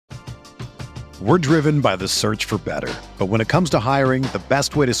We're driven by the search for better. But when it comes to hiring, the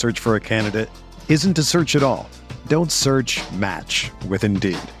best way to search for a candidate isn't to search at all. Don't search, match with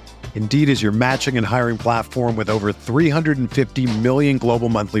Indeed. Indeed is your matching and hiring platform with over 350 million global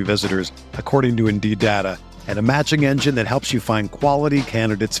monthly visitors, according to Indeed data, and a matching engine that helps you find quality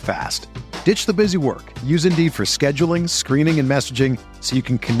candidates fast. Ditch the busy work. Use Indeed for scheduling, screening, and messaging so you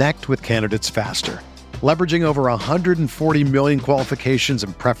can connect with candidates faster. Leveraging over 140 million qualifications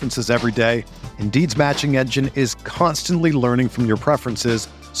and preferences every day, Indeed's matching engine is constantly learning from your preferences,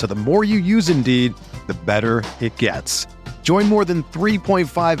 so the more you use Indeed, the better it gets. Join more than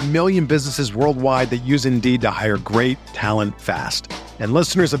 3.5 million businesses worldwide that use Indeed to hire great talent fast. And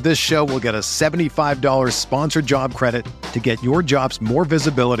listeners of this show will get a $75 sponsored job credit to get your jobs more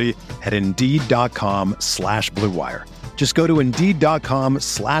visibility at Indeed.com/Blue Wire. Just go to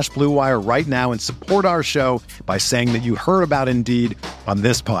Indeed.com/Blue Wire right now and support our show by saying that you heard about Indeed on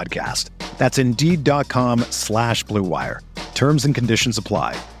this podcast. That's Indeed.com/Blue Wire. Terms and conditions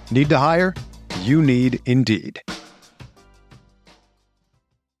apply. Need to hire? You need Indeed.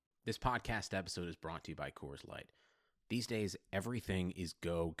 This podcast episode is brought to you by Coors Light. These days, everything is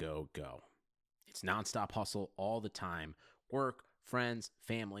go, go, go. It's nonstop hustle all the time. Work, friends,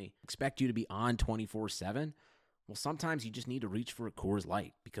 family, expect you to be on 24/7. Well, sometimes you just need to reach for a Coors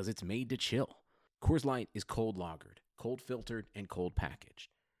Light because it's made to chill. Coors Light is cold lagered, cold filtered, and cold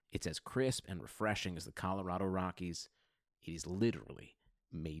packaged. It's as crisp and refreshing as the Colorado Rockies. It is literally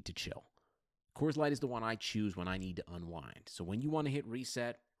made to chill. Coors Light is the one I choose when I need to unwind. So when you want to hit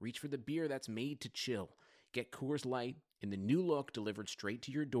reset, reach for the beer that's made to chill. Get Coors Light in the new look delivered straight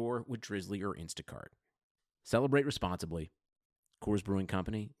to your door with Drizzly or Instacart. Celebrate responsibly. Coors Brewing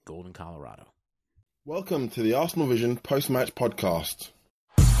Company, Golden, Colorado. Welcome to the Arsenal Vision post-match podcast.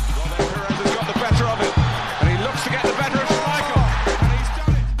 Well, Perez has got the better of it, and he looks to get the better of Schmeichel, and he's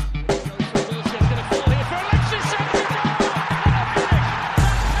done it. Wilshire's going to fall here for Alexis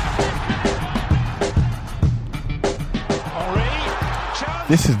Sanchez.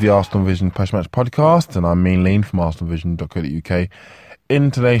 This is the Arsenal Vision post-match podcast, and I'm Mean Lean from arsenalvision.co.uk.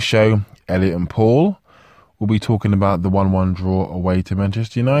 In today's show, Elliot and Paul will be talking about the 1-1 draw away to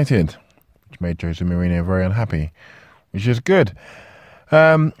Manchester United, which made Jose Mourinho very unhappy, which is good.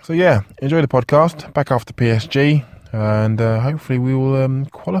 Enjoy the podcast. Back after PSG, and hopefully we will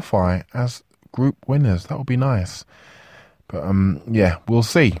qualify as group winners. That would be nice. But we'll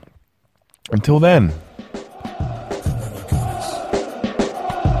see. Until then.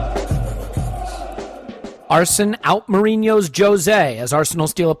 Arsene out Mourinho's Jose as Arsenal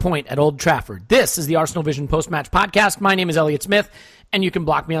steal a point at Old Trafford. This is the Arsenal Vision post-match podcast. My name is Elliot Smith, and you can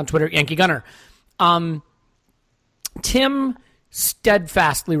block me on Twitter, Yankee Gunner. Tim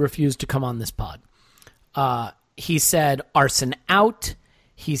steadfastly refused to come on this pod. He said, Arsene out.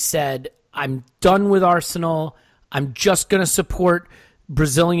 He said, I'm done with Arsenal. I'm just going to support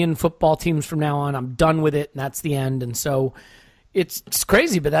Brazilian football teams from now on. I'm done with it, and that's the end. And so it's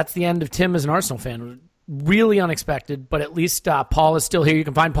crazy, but that's the end of Tim as an Arsenal fan. Really unexpected, but at least Paul is still here. You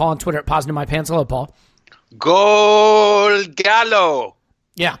can find Paul on Twitter at PositiveMyPants. Hello, Paul. Gol Gallo.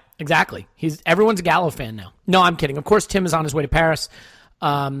 Yeah, exactly. Everyone's a Gallo fan now. No, I'm kidding. Of course, Tim is on his way to Paris.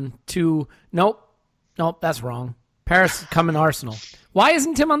 Nope, that's wrong. Paris coming to Arsenal. Why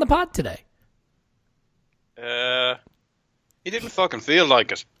isn't Tim on the pod today? He didn't fucking feel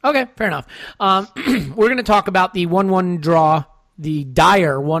like it. Okay, fair enough. We're going to talk about the 1-1 draw, the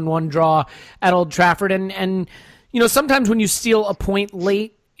dire 1-1 draw at Old Trafford. And sometimes when you steal a point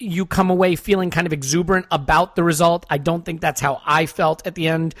late, you come away feeling kind of exuberant about the result. I don't think that's how I felt at the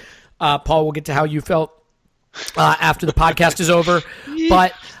end. Paul, we'll get to how you felt after the podcast is over.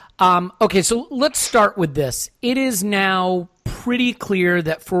 But, okay, so let's start with this. It is now pretty clear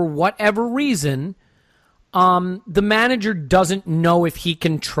that for whatever reason, the manager doesn't know if he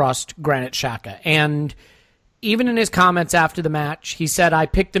can trust Granit Xhaka. And even in his comments after the match, he said, I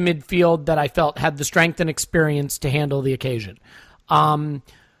picked a midfield that I felt had the strength and experience to handle the occasion.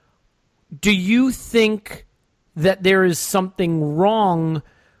 Do you think that there is something wrong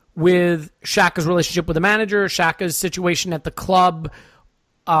with Xhaka's relationship with the manager, Xhaka's situation at the club?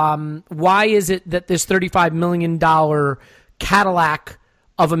 Why is it that this $35 million Cadillac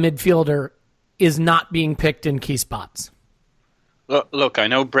of a midfielder is not being picked in key spots? Look, I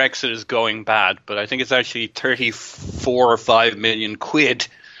know Brexit is going bad, but I think it's actually 34 or 5 million quid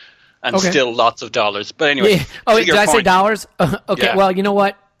and still lots of dollars. But anyway. Yeah. Oh, did I say dollars? Okay, yeah. Well, you know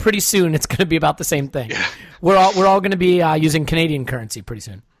what? Pretty soon it's going to be about the same thing. Yeah. We're all going to be using Canadian currency pretty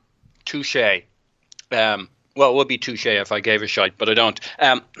soon. Touche. Well, it would be touche if I gave a shite, but I don't.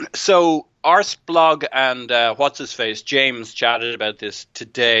 So Arsblog and what's-his-face, James, chatted about this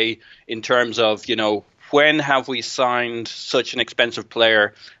today in terms of, when have we signed such an expensive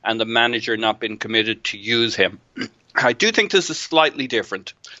player and the manager not been committed to use him? I do think this is slightly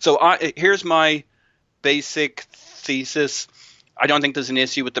different. So here's my basic thesis. I don't think there's an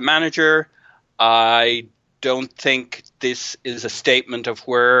issue with the manager. I don't think this is a statement of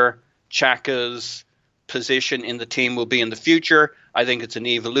where Xhaka's position in the team will be in the future. I think it's an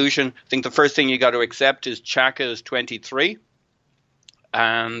evolution. I think the first thing you got to accept is Xhaka is 23,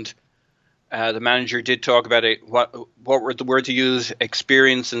 and the manager did talk about it. What were the words he used?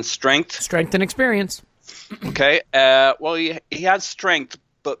 Experience and strength. Strength and experience. Okay. Well, he has strength,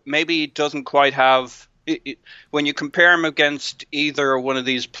 but maybe he doesn't quite have. When you compare him against either one of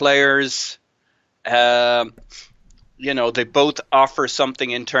these players, they both offer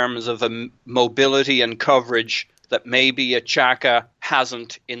something in terms of a mobility and coverage that maybe a Xhaka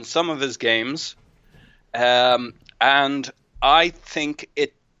hasn't in some of his games. And I think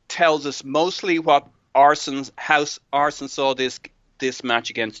it tells us mostly what how Arsene saw this match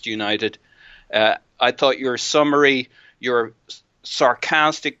against United. I thought your summary, your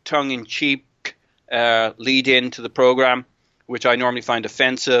sarcastic, tongue-in-cheek lead into the program, which I normally find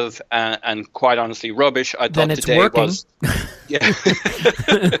offensive and quite honestly rubbish. I thought then it's today working. Was, yeah,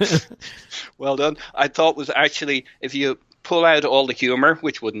 well done. I thought was actually, if you pull out all the humor,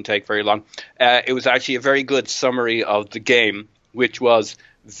 which wouldn't take very long, it was actually a very good summary of the game, which was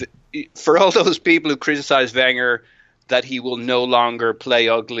for all those people who criticize Wenger that he will no longer play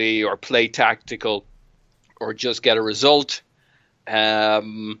ugly or play tactical or just get a result. I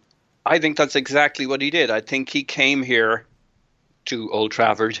think that's exactly what he did. I think he came here to Old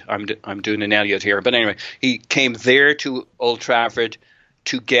Trafford. I'm doing an Elliot here. But anyway, he came there to Old Trafford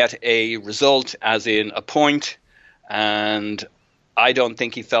to get a result, as in a point. And I don't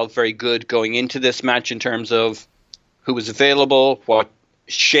think he felt very good going into this match in terms of who was available, what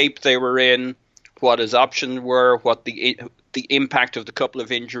shape they were in, what his options were, what the impact of the couple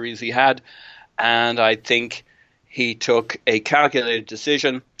of injuries he had. And I think he took a calculated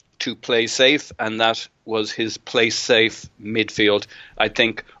decision to play safe, and that was his play safe midfield. I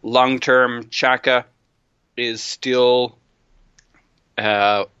think long-term Xhaka is still,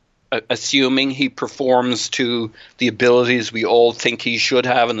 assuming he performs to the abilities we all think he should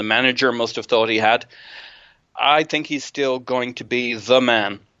have and the manager must have thought he had, I think he's still going to be the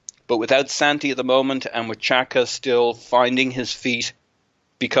man. But without Santi at the moment, and with Xhaka still finding his feet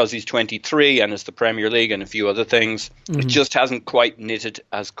because he's 23 and it's the Premier League and a few other things, it just hasn't quite knitted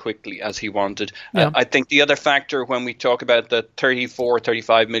as quickly as he wanted. Yeah. I think the other factor when we talk about the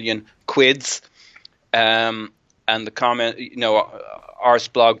 35 million quids, and the comment,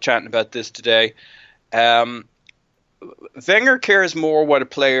 Arsblog chatting about this today, Wenger cares more what a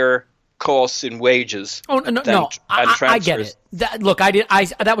player costs in wages. Oh no! I get it.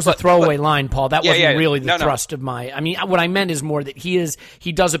 That was a throwaway line, Paul. That wasn't really the thrust of my. I mean, what I meant is more that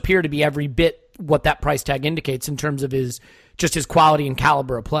he does appear to be every bit what that price tag indicates in terms of his quality and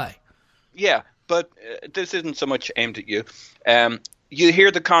caliber of play. Yeah, but this isn't so much aimed at you. You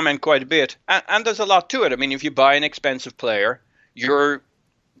hear the comment quite a bit, and there's a lot to it. I mean, if you buy an expensive player, you're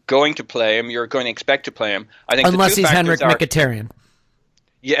going to play him. You're going to expect to play him. I think unless he's Henrik Mkhitaryan.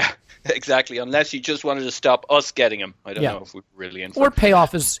 Yeah. Exactly, unless you just wanted to stop us getting him. I don't know if we're really in for or pay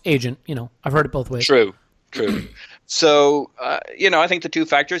off his agent. I've heard it both ways. True. So, I think the two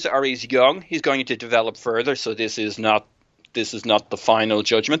factors are he's young, he's going to develop further, so this is not the final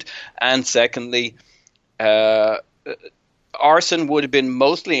judgment. And secondly, Arsene would have been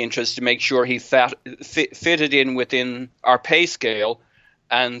mostly interested to make sure he fitted in within our pay scale.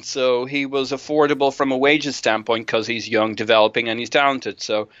 And so he was affordable from a wages standpoint because he's young, developing, and he's talented.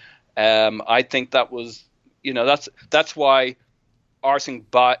 So I think that was, that's why Arsene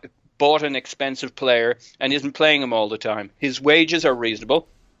bought an expensive player and isn't playing him all the time. His wages are reasonable,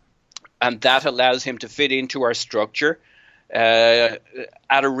 and that allows him to fit into our structure at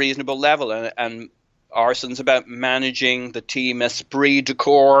a reasonable level. And Arsene's about managing the team esprit de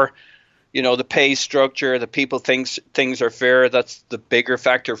corps, the pay structure, the people thinks things are fair. That's the bigger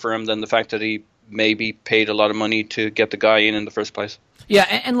factor for him than the fact that he maybe paid a lot of money to get the guy in the first place. Yeah,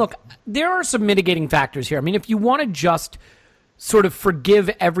 and look, there are some mitigating factors here. I mean, if you want to just sort of forgive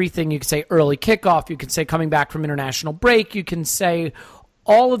everything, you could say early kickoff, you could say coming back from international break, you can say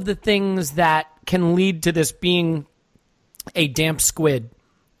all of the things that can lead to this being a damp squid.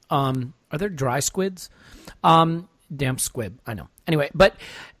 Are there dry squids? Damp squid, I know. Anyway, but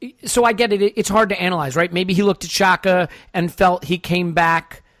so I get it. It's hard to analyze, right? Maybe he looked at Xhaka and felt he came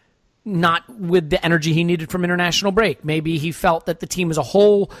back not with the energy he needed from international break. Maybe he felt that the team as a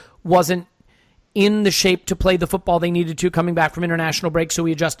whole wasn't in the shape to play the football they needed to coming back from international break, so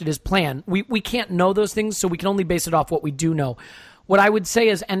he adjusted his plan. We can't know those things, so we can only base it off what we do know. What I would say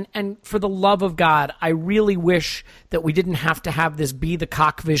is, and for the love of God, I really wish that we didn't have to have this be the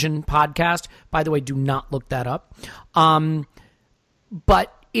Cock Vision podcast. By the way, do not look that up.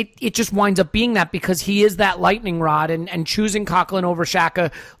 But it just winds up being that because he is that lightning rod, and choosing Coughlin over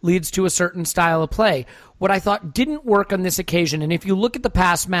Xhaka leads to a certain style of play. What I thought didn't work on this occasion, and if you look at the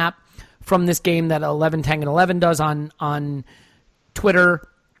pass map from this game that 11 Tang and 11 does on Twitter,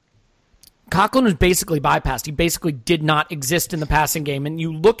 Coughlin was basically bypassed. He basically did not exist in the passing game. And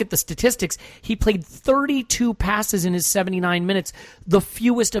you look at the statistics, he played 32 passes in his 79 minutes, the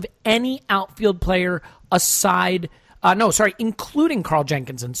fewest of any outfield player including Carl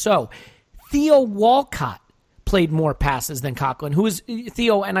Jenkinson. So Theo Walcott played more passes than Coughlin, who is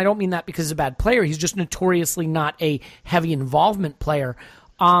Theo, and I don't mean that because he's a bad player. He's just notoriously not a heavy involvement player.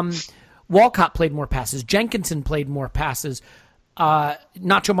 Walcott played more passes. Jenkinson played more passes.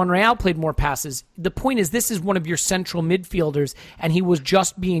 Nacho Monreal played more passes. The point is, this is one of your central midfielders, and he was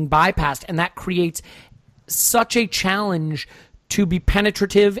just being bypassed, and that creates such a challenge to be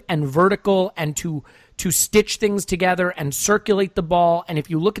penetrative and vertical and to stitch things together and circulate the ball. And if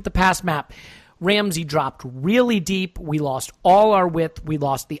you look at the pass map, Ramsey dropped really deep. We lost all our width. We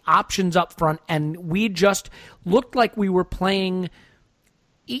lost the options up front, and we just looked like we were playing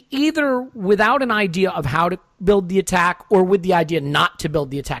either without an idea of how to build the attack or with the idea not to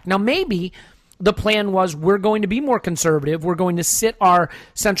build the attack. Now, maybe the plan was we're going to be more conservative. We're going to sit our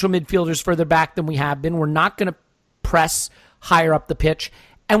central midfielders further back than we have been. We're not going to press higher up the pitch,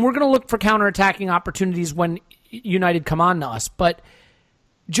 and we're going to look for counterattacking opportunities when United come on to us. But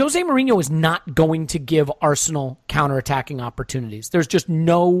Jose Mourinho is not going to give Arsenal counterattacking opportunities. There's just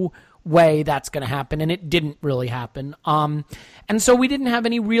no way that's going to happen, and it didn't really happen. And so we didn't have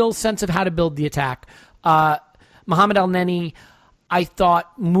any real sense of how to build the attack. Mohamed El-Neni, I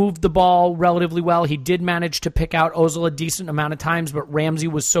thought, moved the ball relatively well. He did manage to pick out Ozil a decent amount of times, but Ramsey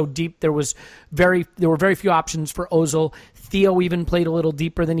was so deep, there were very few options for Ozil. Theo even played a little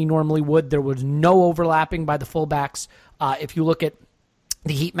deeper than he normally would. There was no overlapping by the fullbacks. If you look at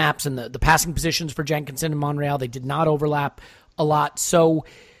the heat maps and the passing positions for Jenkinson and Monreal, they did not overlap a lot. So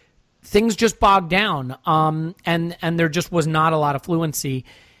things just bogged down, and there just was not a lot of fluency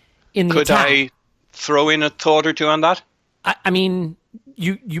in the attack. Could I throw in a thought or two on that? I mean,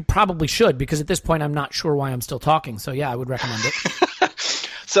 you probably should, because at this point I'm not sure why I'm still talking. So yeah, I would recommend it.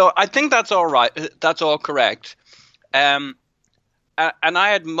 So I think that's all right. That's all correct. And I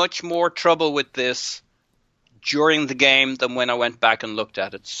had much more trouble with this during the game than when I went back and looked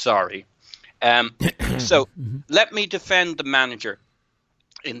at it. Sorry. So let me defend the manager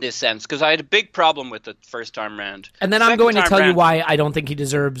in this sense, because I had a big problem with it first time round. And then I'm going to tell you why I don't think he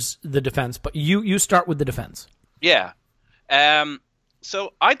deserves the defense, but you start with the defense. Yeah.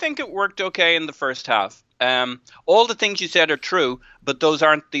 So I think it worked okay in the first half. All the things you said are true, but those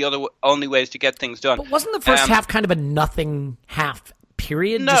aren't the only ways to get things done. But wasn't the first half kind of a nothing half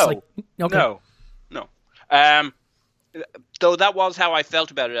period? No. Okay. No. Though that was how I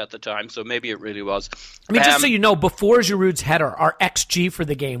felt about it at the time, so maybe it really was. I mean, just so you know, before Giroud's header, our XG for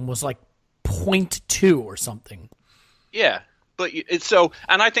the game was like 0.2 or something. Yeah, but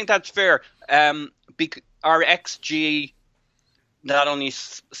and I think that's fair. Our XG not only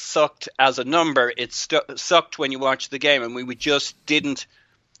sucked as a number, it sucked when you watch the game, and we just didn't.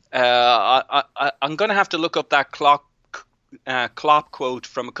 I'm going to have to look up that Klopp quote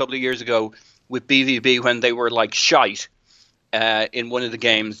from a couple of years ago with BVB when they were like shite in one of the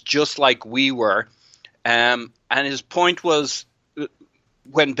games, just like we were. And his point was,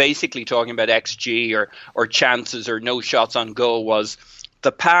 when basically talking about XG or chances or no shots on goal, was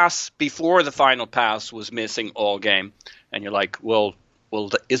the pass before the final pass was missing all game. And you're like, well,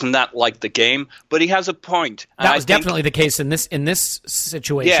 isn't that like the game? But he has a point. That was definitely the case in this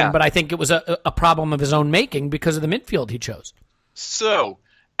situation. Yeah. But I think it was a problem of his own making because of the midfield he chose. So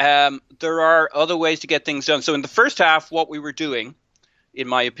there are other ways to get things done. So in the first half, what we were doing, in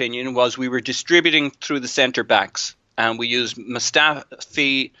my opinion, was we were distributing through the centre backs, and we used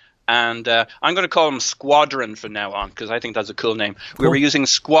Mustafi and I'm going to call him Squadron from now on because I think that's a cool name. Cool. We were using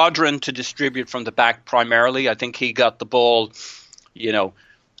Squadron to distribute from the back primarily. I think he got the ball,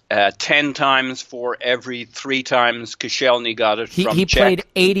 10 times for every 3 times Koscielny got it from He Czech. played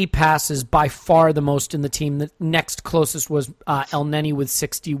 80 passes, by far the most in the team. The next closest was El-Neni with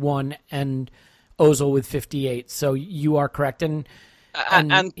 61 and Ozil with 58. So you are correct. And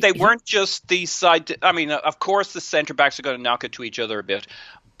they weren't just these side. I mean, of course, the centre backs are going to knock it to each other a bit,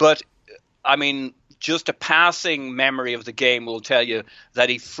 but I mean, just a passing memory of the game will tell you that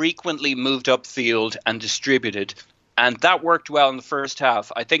he frequently moved upfield and distributed. And that worked well in the first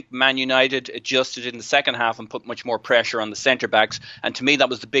half. I think Man United adjusted in the second half and put much more pressure on the centre-backs. And to me, that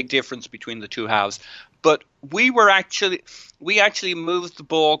was the big difference between the two halves. But we actually moved the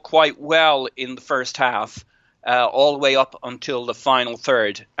ball quite well in the first half, all the way up until the final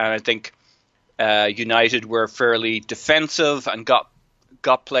third. And I think United were fairly defensive and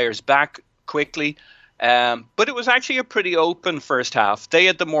got players back quickly. But it was actually a pretty open first half. They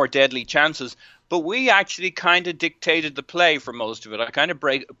had the more deadly chances. But we actually kind of dictated the play for most of it. I kind of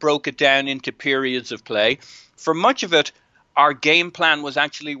broke it down into periods of play. For much of it, our game plan was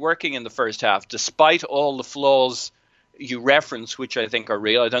actually working in the first half, despite all the flaws you reference, which I think are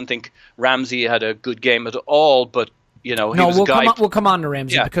real. I don't think Ramsey had a good game at all, but he was a guy. We'll come on to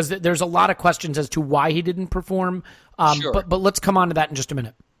Ramsey because there's a lot of questions as to why he didn't perform. Sure. But let's come on to that in just a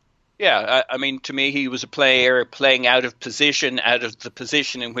minute. Yeah, I mean, to me, he was a player playing out of position, out of the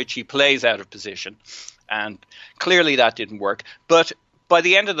position in which he plays out of position. And clearly that didn't work. But by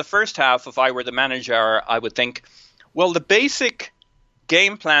the end of the first half, if I were the manager, I would think, well, the basic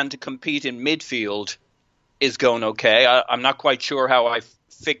game plan to compete in midfield is going okay. I'm not quite sure how I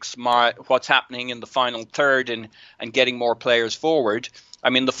fix what's happening in the final third and getting more players forward. I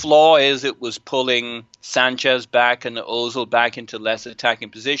mean, the flaw is it was pulling Sanchez back and Ozil back into less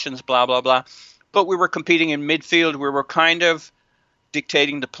attacking positions, blah, blah, blah. But we were competing in midfield. We were kind of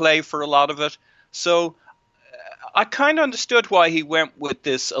dictating the play for a lot of it. So I kind of understood why he went with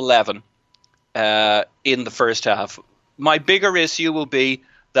this 11 in the first half. My bigger issue will be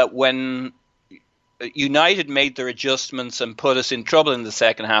that when United made their adjustments and put us in trouble in the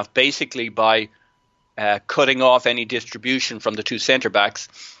second half, basically by cutting off any distribution from the two centre-backs,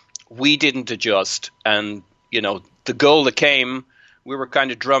 we didn't adjust. And, the goal that came, we were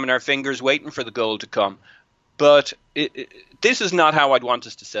kind of drumming our fingers waiting for the goal to come. But this is not how I'd want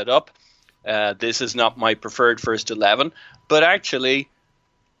us to set up. This is not my preferred first 11. But actually,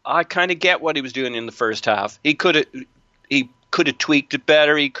 I kind of get what he was doing in the first half. He could have tweaked it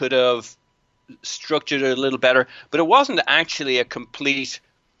better. He could have structured it a little better. But it wasn't actually a complete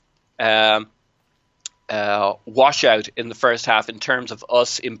washout in the first half in terms of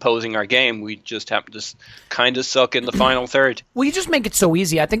us imposing our game. We just happened to kind of suck in the final third. Well, you just make it so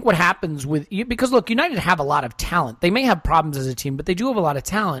easy. I think what happens with you, because look, United have a lot of talent. They may have problems as a team, but they do have a lot of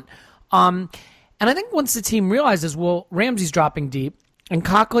talent. And I think once the team realizes, well, Ramsey's dropping deep, and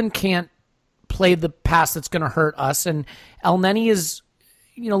Coughlin can't play the pass that's going to hurt us, and El Neni is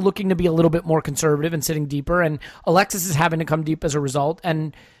looking to be a little bit more conservative and sitting deeper, and Alexis is having to come deep as a result,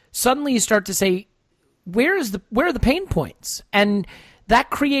 and suddenly you start to say, where are the pain points? And that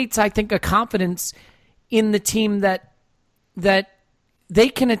creates, I think, a confidence in the team that they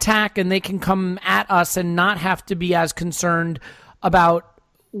can attack and they can come at us and not have to be as concerned about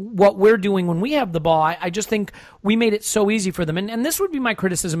what we're doing when we have the ball. I just think we made it so easy for them. And this would be my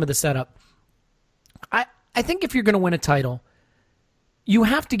criticism of the setup. I think if you're going to win a title, you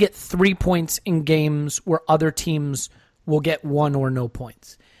have to get 3 points in games where other teams will get 1 or no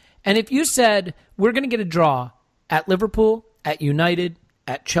points. And if you said, we're going to get a draw at Liverpool, at United,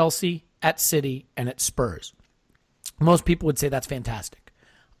 at Chelsea, at City, and at Spurs, most people would say that's fantastic.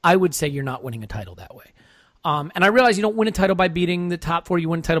 I would say you're not winning a title that way. And I realize you don't win a title by beating the top 4. You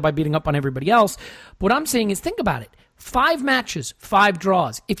win a title by beating up on everybody else. But what I'm saying is, think about it. 5 matches, 5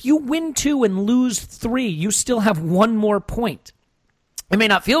 draws. If you win 2 and lose 3, you still have 1 more point. It may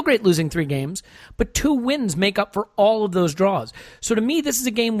not feel great losing 3 games, but 2 wins make up for all of those draws. So to me, this is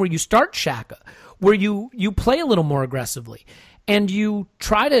a game where you start Xhaka, where you play a little more aggressively, and you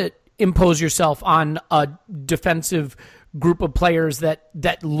try to impose yourself on a defensive group of players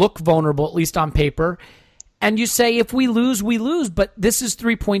that look vulnerable, at least on paper, and you say, if we lose, we lose, but this is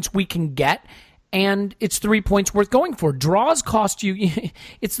 3 points we can get, and it's 3 points worth going for. Draws cost you,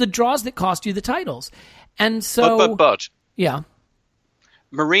 it's the draws that cost you the titles. And so... But. Yeah.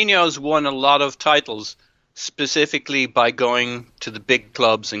 Mourinho's won a lot of titles specifically by going to the big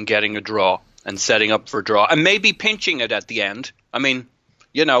clubs and getting a draw and setting up for a draw and maybe pinching it at the end. I mean,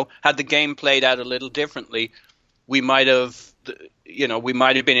 had the game played out a little differently, we might have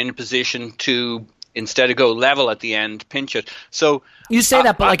been in a position to, instead of go level at the end, pinch it. So you say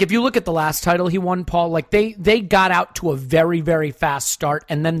that, but if you look at the last title he won, Paul, they got out to a very, very fast start,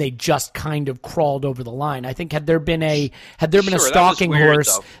 and then they just kind of crawled over the line. I think had there been a stalking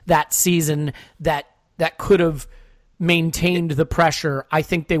horse that season that could have maintained the pressure, I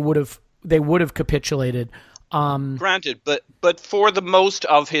think they would have capitulated. Granted, but for the most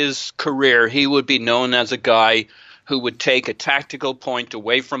of his career, he would be known as a guy who would take a tactical point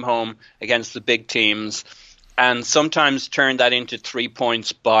away from home against the big teams and sometimes turn that into 3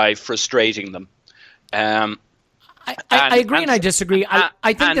 points by frustrating them. I agree and I disagree.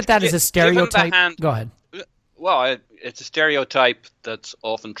 I think that is a stereotype. Go ahead. Well, it's a stereotype that's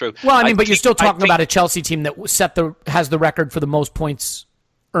often true. Well, I mean, but you're still talking about a Chelsea team that has the record for the most points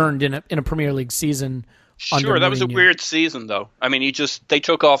earned in a Premier League season. Sure, that was a weird season, though. I mean, they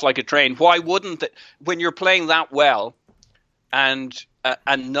took off like a train. Why wouldn't when you're playing that well and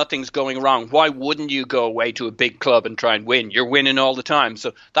nothing's going wrong, why wouldn't you go away to a big club and try and win? You're winning all the time.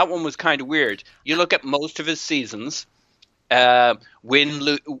 So that one was kind of weird. You look at most of his seasons,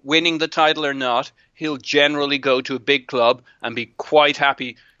 winning the title or not, he'll generally go to a big club and be quite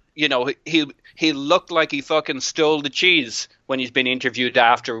happy. You know, he looked like he fucking stole the cheese when he's been interviewed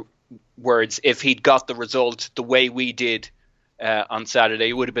afterwards. If he'd got the result the way we did on Saturday,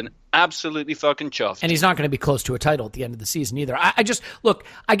 he would have been absolutely fucking chuffed. And he's not going to be close to a title at the end of the season either. I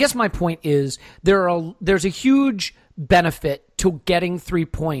guess my point is there's a huge benefit to getting 3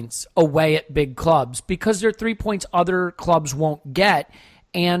 points away at big clubs because they're 3 points other clubs won't get.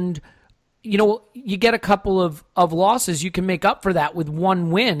 And, you know, you get a couple of losses, you can make up for that with one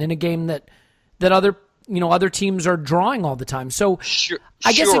win in a game that other teams are drawing all the time. So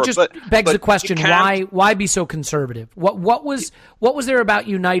I guess it just begs the question, why be so conservative? What was there about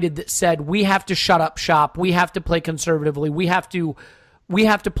United that said we have to shut up shop, we have to play conservatively, we have to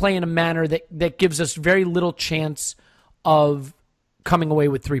play in a manner that gives us very little chance of coming away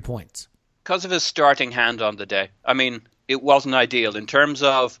with 3 points? Because of his starting hand on the day. I mean, it wasn't ideal in terms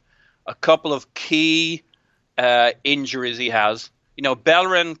of a couple of key injuries he has. You know,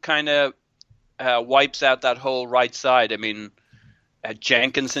 Bellerin kind of wipes out that whole right side. I mean,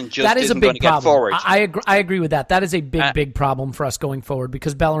 Jenkinson just isn't going to get forward. I agree with that. That is a big problem for us going forward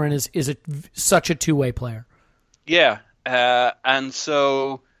because Bellerin is such a two-way player. Yeah, and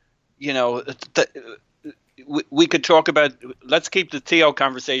so, you know, we could talk about, let's keep the Theo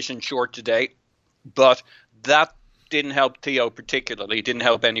conversation short today, but that didn't help Theo particularly. It didn't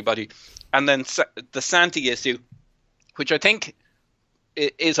help anybody. And then the Santi issue, which I think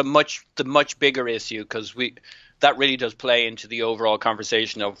is the much bigger issue because that really does play into the overall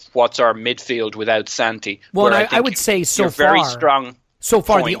conversation of what's our midfield without Santi. Well, I would say so far, very strong. So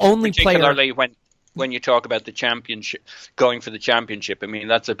far, point, the only particularly player. When you talk about the championship, going for the championship, I mean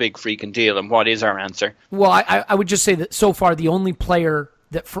that's a big freaking deal. And what is our answer? Well, I would just say that so far the only player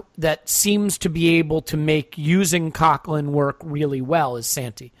that seems to be able to make using Coquelin work really well is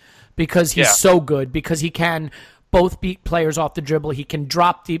Santi, because he's so good, because he can both beat players off the dribble. He can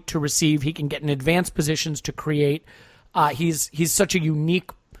drop deep to receive. He can get in advanced positions to create. He's such a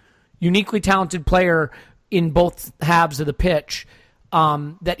uniquely talented player in both halves of the pitch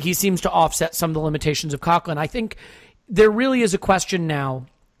that he seems to offset some of the limitations of Coquelin. I think there really is a question now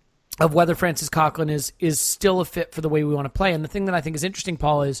of whether Francis Coquelin is still a fit for the way we want to play. And the thing that I think is interesting,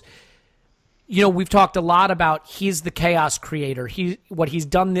 Paul, is, you know, we've talked a lot about he's the chaos creator. What he's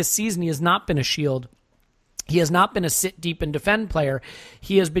done this season, he has not been a shield. He has not been a sit deep and defend player.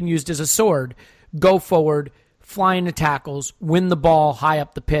 He has been used as a sword. Go forward, fly into tackles, win the ball high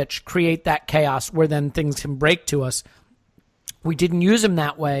up the pitch, create that chaos where then things can break to us. We didn't use him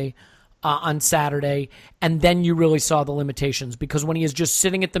that way on Saturday, and then you really saw the limitations because when he is just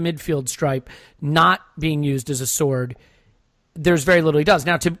sitting at the midfield stripe, not being used as a sword, there's very little he does.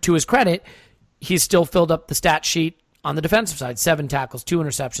 Now, to his credit, he's still filled up the stat sheet on the defensive side: 7 tackles, 2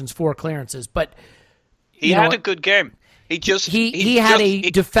 interceptions, 4 clearances, but he had a good game. He had a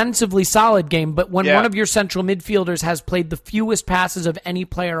defensively solid game, but when one of your central midfielders has played the fewest passes of any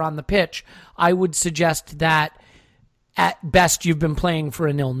player on the pitch, I would suggest that at best you've been playing for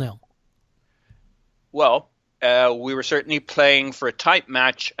a 0-0. Well, we were certainly playing for a tight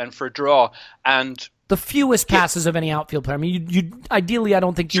match and for a draw, and the fewest passes of any outfield player. I mean, you ideally, I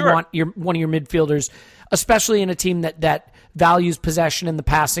don't think you want one of your midfielders, especially in a team that values possession in the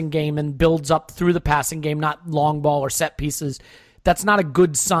passing game and builds up through the passing game, not long ball or set pieces. That's not a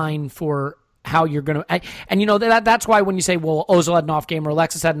good sign for how you're going to. And you know that's why when you say, well, Ozil had an off game or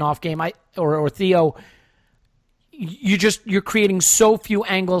Alexis had an off game, or Theo, you're creating so few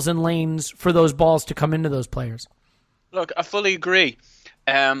angles and lanes for those balls to come into those players. Look, I fully agree.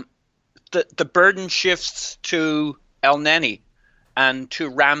 The burden shifts to El Neni and to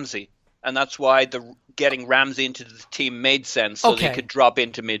Ramsey, and that's why getting Ramsey into the team made sense, so they could drop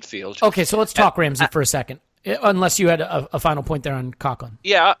into midfield. Okay, so let's talk Ramsey for a second, unless you had a final point there on Coquelin.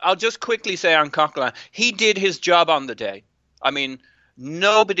 Yeah, I'll just quickly say on Coquelin, he did his job on the day. I mean,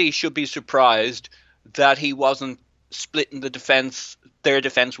 nobody should be surprised that he wasn't splitting their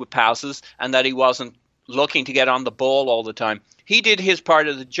defense with passes, and that he wasn't looking to get on the ball all the time. He did his part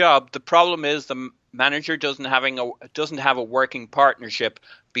of the job. The problem is the manager doesn't have a working partnership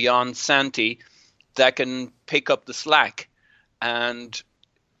beyond Santi that can pick up the slack. And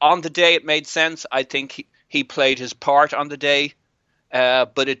on the day it made sense. I think he played his part on the day,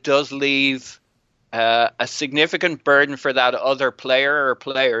 but it does leave a significant burden for that other player or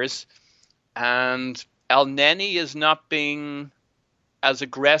players. And El Neni is not being as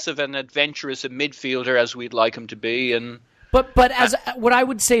aggressive and adventurous a midfielder as we'd like him to be. But as what I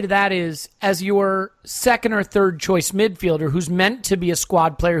would say to that is, as your second or third choice midfielder who's meant to be a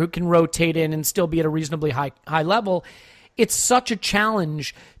squad player who can rotate in and still be at a reasonably high level, it's such a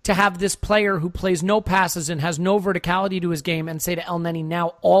challenge to have this player who plays no passes and has no verticality to his game and say to El Neni,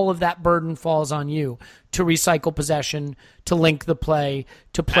 now all of that burden falls on you to recycle possession, to link the play,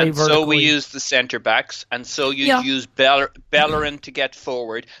 to play vertically. So we use the centre backs, and so you use Bellerin to get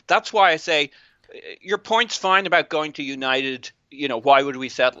forward. That's why I say your point's fine about going to United. You know, why would we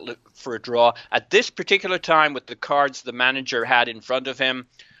settle for a draw? At this particular time, with the cards the manager had in front of him,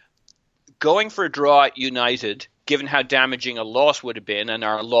 going for a draw at United, given how damaging a loss would have been and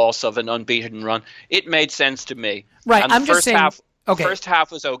our loss of an unbeaten run, it made sense to me. Right, and I'm just saying... First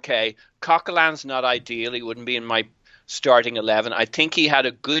half was okay. Coquelin's not ideal. He wouldn't be in my starting 11. I think he had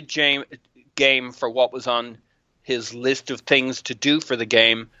a good game for what was on his list of things to do for the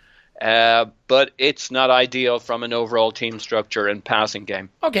game. But it's not ideal from an overall team structure and passing game.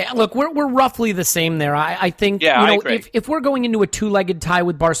 Okay, look, we're roughly the same there. I think I agree. if we're going into a two-legged tie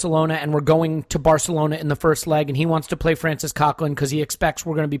with Barcelona and we're going to Barcelona in the first leg and he wants to play Francis Coquelin because he expects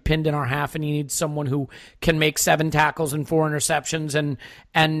we're going to be pinned in our half and he needs someone who can make 7 tackles and 4 interceptions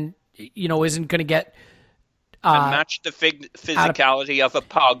and isn't going to get and match the physicality of a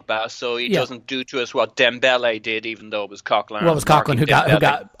Pogba, so he doesn't do to us what Dembele did, even though it was Coquelin. Well, it was Coquelin who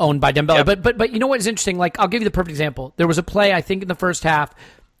got owned by Dembele. Yeah. But you know what is interesting? Like, I'll give you the perfect example. There was a play, I think, in the first half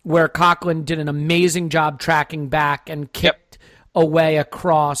where Coquelin did an amazing job tracking back and kicked away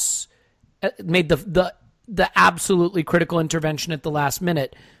across, made the absolutely critical intervention at the last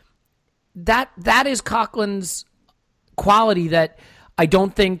minute. That is Coquelin's quality that I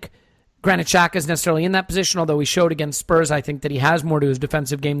don't think Granit Xhaka is necessarily in that position, although he showed against Spurs, I think, that he has more to his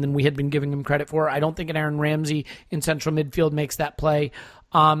defensive game than we had been giving him credit for. I don't think an Aaron Ramsey in central midfield makes that play.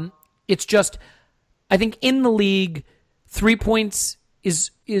 It's just, I think in the league, 3 points is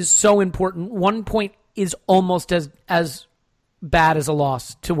so important. 1 point is almost as bad as a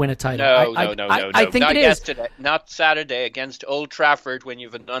loss to win a title. No. I think not it is. Yesterday, not Saturday against Old Trafford when you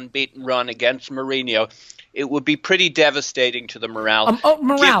have an unbeaten run against Mourinho. It would be pretty devastating to the morale.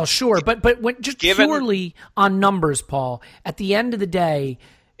 Morale, sure, but purely on numbers, Paul. At the end of the day,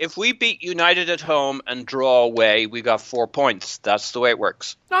 if we beat United at home and draw away, we got 4 points. That's the way it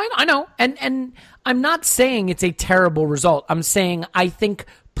works. I know, and I'm not saying it's a terrible result. I'm saying I think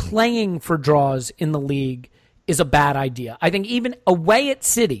playing for draws in the league is a bad idea. I think even away at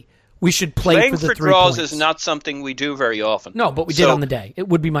City, we should play Playing for the 3 draws points. is not something we do very often. No, but we did on the day. It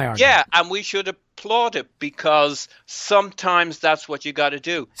would be my argument. Yeah, and we should applaud it because sometimes that's what you got to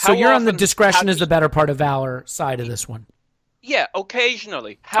do. So you're on the discretion is the better part of valor side of this one. Yeah,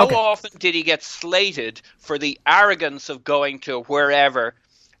 occasionally. How often did he get slated for the arrogance of going to wherever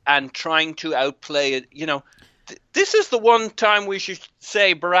and trying to outplay it? You know, this is the one time we should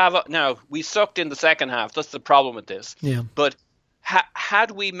say bravo. Now, we sucked in the second half. That's the problem with this. Yeah. But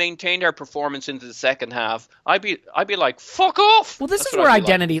had we maintained our performance into the second half, I'd be like, fuck off. Well, this is where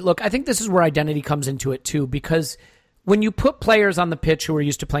identity, look, I think this is where identity comes into it too, because when you put players on the pitch who are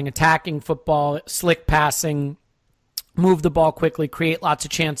used to playing attacking football, slick passing, move the ball quickly, create lots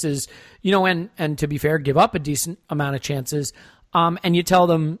of chances, and to be fair, give up a decent amount of chances, and you tell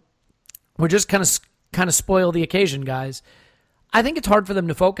them, we're just kind of spoil the occasion, guys. I think it's hard for them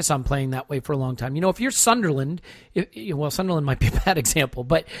to focus on playing that way for a long time. If you're Sunderland, Sunderland might be a bad example,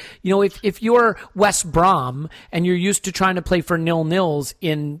 but if you're West Brom and you're used to trying to play for 0-0s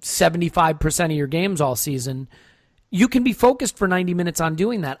in 75% of your games all season, you can be focused for 90 minutes on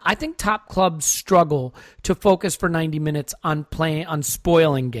doing that. I think top clubs struggle to focus for 90 minutes on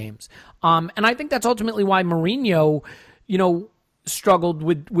spoiling games. And I think that's ultimately why Mourinho, struggled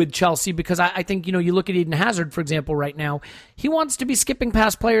with Chelsea, because I think, you look at Eden Hazard, for example, right now, he wants to be skipping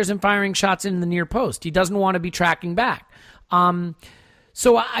past players and firing shots in the near post. He doesn't want to be tracking back.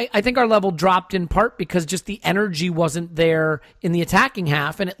 So I think our level dropped in part because just the energy wasn't there in the attacking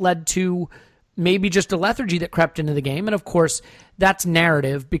half, and it led to maybe just a lethargy that crept into the game. And of course, that's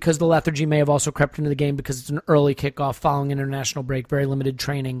narrative, because the lethargy may have also crept into the game because it's an early kickoff following an international break, very limited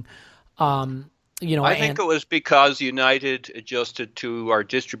training. I think it was because United adjusted to our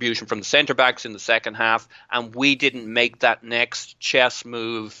distribution from the centre backs in the second half, and we didn't make that next chess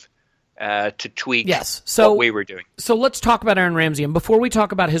move to tweak what we were doing. So let's talk about Aaron Ramsey. And before we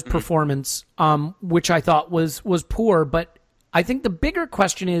talk about his performance, which I thought was poor, but I think the bigger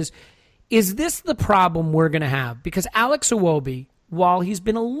question is this the problem we're going to have? Because Alex Iwobi, while he's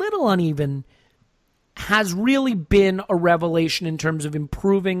been a little uneven, has really been a revelation in terms of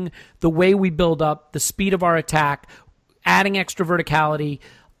improving the way we build up, the speed of our attack, adding extra verticality,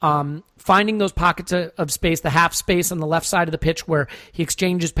 finding those pockets of space, the half space on the left side of the pitch where he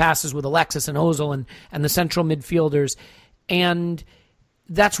exchanges passes with Alexis and Ozil and the central midfielders. And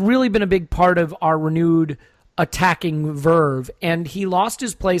that's really been a big part of our renewed attacking verve. And he lost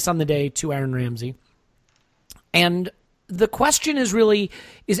his place on the day to Aaron Ramsey. And the question is really,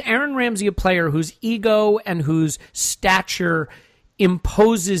 is Aaron Ramsey a player whose ego and whose stature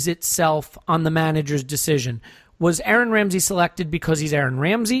imposes itself on the manager's decision? Was Aaron Ramsey selected because he's Aaron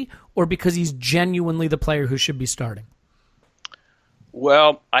Ramsey or because he's genuinely the player who should be starting?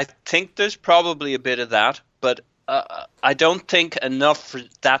 Well, I think there's probably a bit of that, but I don't think enough for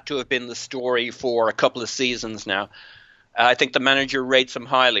that to have been the story for a couple of seasons now. I think the manager rates him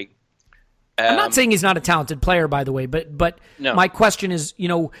highly. I'm not saying he's not a talented player, by the way, but no. My question is,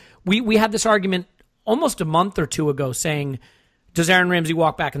 we had this argument almost a month or two ago saying, does Aaron Ramsey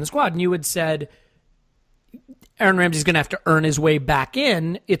walk back in the squad? And you had said, Aaron Ramsey's going to have to earn his way back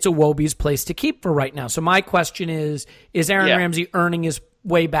in. It's Iwobi's place to keep for right now. So my question is Aaron Ramsey earning his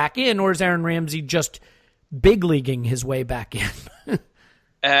way back in, or is Aaron Ramsey just big leaguing his way back in?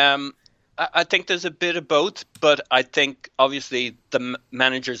 I think there's a bit of both, but I think obviously the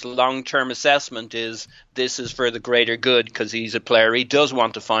manager's long-term assessment is this is for the greater good because he's a player he does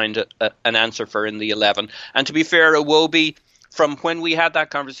want to find an answer for in the 11. And to be fair, Iwobi, from when we had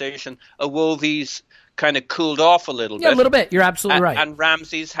that conversation, Iwobi's kind of cooled off a little bit. Yeah, a little bit. You're absolutely right. And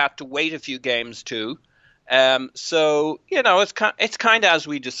Ramsey's had to wait a few games too. So, it's kind of as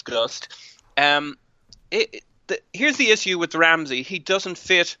we discussed. Here's the issue with Ramsey. He doesn't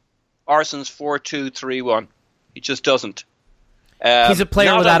fit Arsenal's 4-2-3-1. He just doesn't. He's a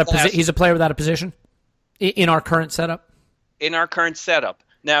player without a position. He's a player without a position in our current setup. In our current setup.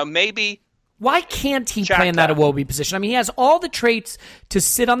 Now, maybe. Why can't he play in that Iwobi position? I mean, he has all the traits to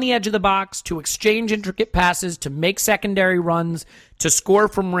sit on the edge of the box, to exchange intricate passes, to make secondary runs, to score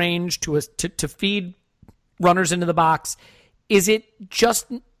from range, to feed runners into the box. Is it just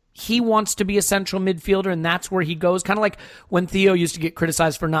he wants to be a central midfielder and that's where he goes? Kind of like when Theo used to get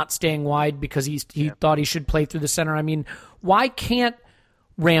criticized for not staying wide because he thought he should play through the center. I mean, why can't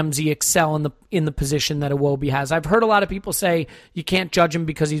Ramsey excel in the position that Iwobi has? I've heard a lot of people say you can't judge him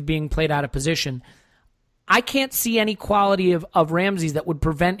because he's being played out of position. I can't see any quality of Ramsey's that would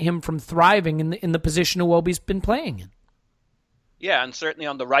prevent him from thriving in the position Iwobi's been playing in. Yeah, and certainly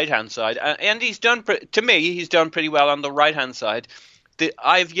on the right-hand side. And he's done pretty well on the right-hand side.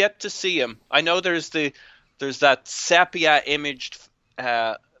 I've yet to see him. I know there's that sepia-imaged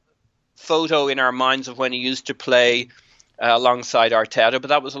photo in our minds of when he used to play alongside Arteta, but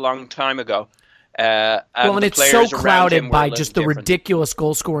that was a long time ago. And it's so clouded by just the ridiculous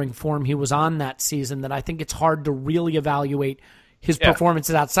goal-scoring form he was on that season that I think it's hard to really evaluate his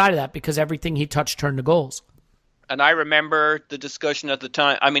performances outside of that because everything he touched turned to goals. And I remember the discussion at the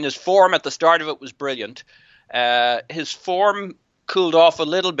time. I mean, his form at the start of it was brilliant. His form cooled off a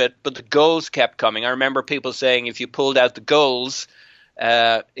little bit, but the goals kept coming. I remember people saying if you pulled out the goals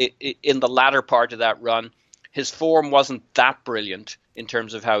in the latter part of that run, his form wasn't that brilliant in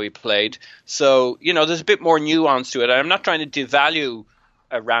terms of how he played. So, there's a bit more nuance to it. I'm not trying to devalue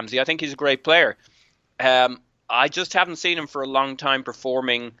Ramsey. I think he's a great player. I just haven't seen him for a long time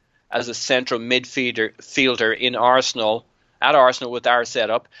performing as a central midfielder in Arsenal. At Arsenal with our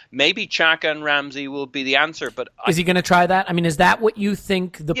setup. Maybe Xhaka and Ramsey will be the answer, but is he going to try that? I mean, is that what you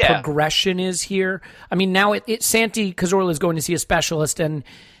think the progression is here? I mean, now Santi Cazorla is going to see a specialist, and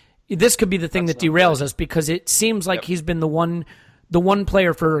this could be the thing that derails us because it seems like he's been the one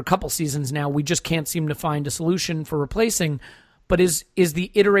player for a couple seasons now. We just can't seem to find a solution for replacing. But is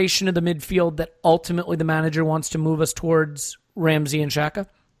the iteration of the midfield that ultimately the manager wants to move us towards Ramsey and Xhaka?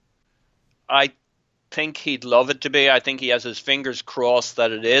 I think he'd love it to be. I think he has his fingers crossed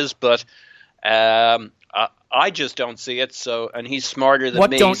that it is, but I just don't see it. So, and he's smarter than me.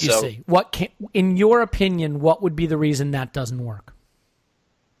 What don't you see? In your opinion, what would be the reason that doesn't work?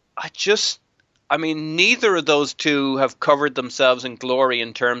 Neither of those two have covered themselves in glory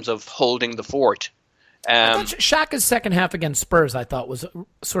in terms of holding the fort. Xhaka's second half against Spurs, I thought, was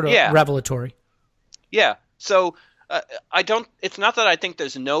sort of revelatory. Yeah. So it's not that I think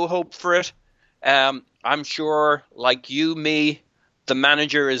there's no hope for it. I'm sure, like you, me, the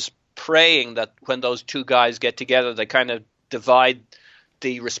manager is praying that when those two guys get together, they kind of divide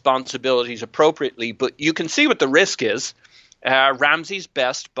the responsibilities appropriately. But you can see what the risk is. Ramsey's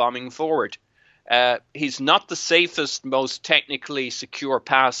best bombing forward. He's not the safest, most technically secure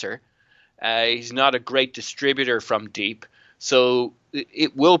passer. He's not a great distributor from deep. So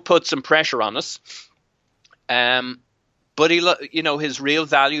it will put some pressure on us. But his real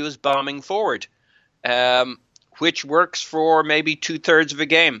value is bombing forward, which works for maybe 2/3 of a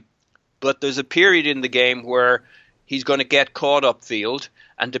game. But there's a period in the game where he's going to get caught upfield,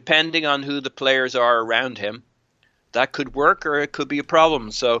 and depending on who the players are around him, that could work or it could be a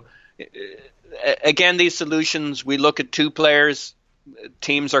problem. So again, these solutions, we look at two players.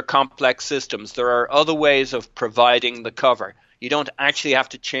 Teams are complex systems. There are other ways of providing the cover. You don't actually have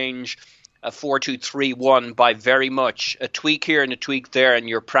to change a 4-2-3-1 by very much. A tweak here and a tweak there, and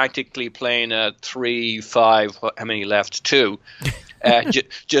you're practically playing a 3-5. How many left? 2.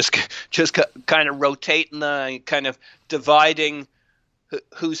 Just kind of rotating kind of dividing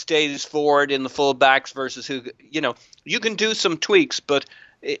who stays forward in the full backs versus who. You can do some tweaks, but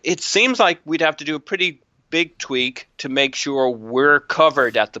it seems like we'd have to do a pretty big tweak to make sure we're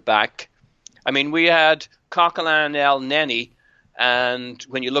covered at the back. I mean, we had Coquelin and El Neni, and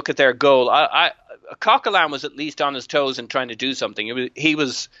when you look at their goal, Coquelin was at least on his toes and trying to do something. He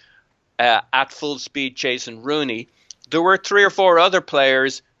was at full speed chasing Rooney. There were 3 or 4 other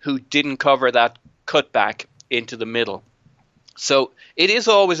players who didn't cover that cutback into the middle. So it is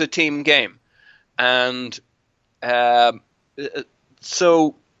always a team game. And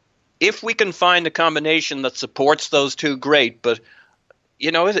so if we can find a combination that supports those two, great. But,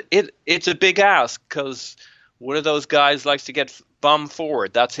 it's a big ask because one of those guys likes to get bombed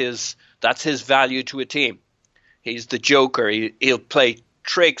forward. That's his value to a team. He's the joker. He'll play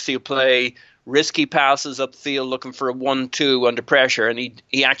tricks. He'll play risky passes upfield looking for a 1-2 under pressure. And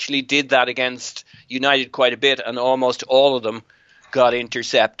he actually did that against United quite a bit, and almost all of them got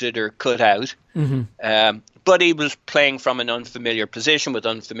intercepted or cut out. Mm-hmm. But he was playing from an unfamiliar position with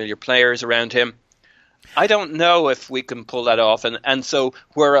unfamiliar players around him. I don't know if we can pull that off. And so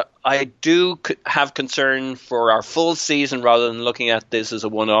where I do have concern for our full season rather than looking at this as a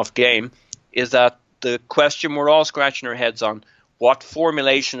one-off game is that the question we're all scratching our heads on, what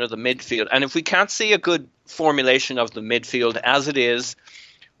formulation of the midfield? And if we can't see a good formulation of the midfield as it is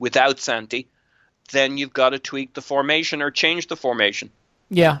without Santi, then you've got to tweak the formation or change the formation.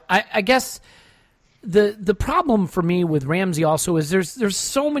 Yeah, I guess the problem for me with Ramsey also is there's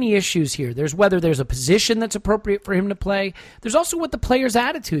so many issues here. There's whether there's a position that's appropriate for him to play. There's also what the player's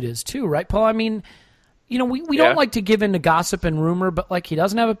attitude is too, right, Paul? I mean, we don't like to give in to gossip and rumor, but he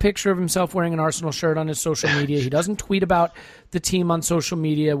doesn't have a picture of himself wearing an Arsenal shirt on his social media. He doesn't tweet about the team on social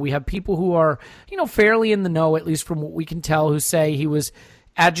media. We have people who are, fairly in the know, at least from what we can tell, who say he was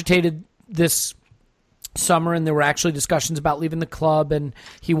agitated this summer and there were actually discussions about leaving the club and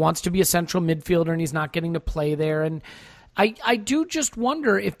he wants to be a central midfielder and he's not getting to play there. And I do just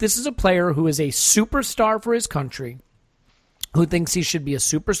wonder if this is a player who is a superstar for his country, who thinks he should be a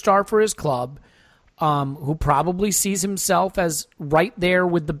superstar for his club, who probably sees himself as right there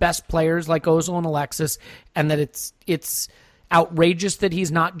with the best players like Ozil and Alexis, and that it's outrageous that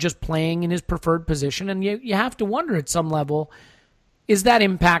he's not just playing in his preferred position. And you have to wonder at some level, is that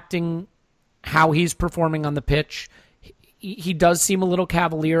impacting how he's performing on the pitch? He does seem a little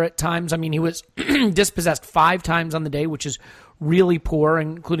cavalier at times. I mean, he was dispossessed 5 times on the day, which is really poor,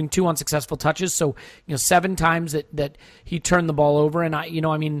 including 2 unsuccessful touches. So, 7 times that he turned the ball over.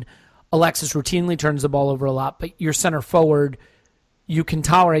 And Alexis routinely turns the ball over a lot, but your center forward, you can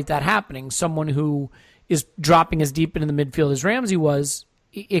tolerate that happening. Someone who is dropping as deep into the midfield as Ramsey was,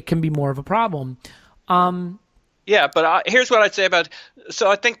 it can be more of a problem. Yeah, but here's what I'd say about. So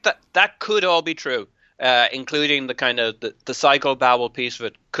I think that could all be true, including the kind of the psychobabble piece of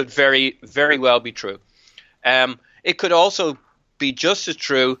it could very, very well be true. It could also be just as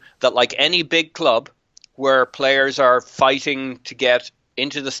true that, like any big club, where players are fighting to get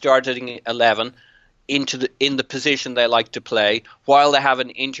into the starting 11, in the position they like to play, while they have an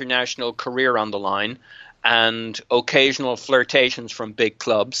international career on the line, and occasional flirtations from big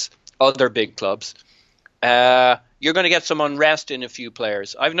clubs, other big clubs. You're going to get some unrest in a few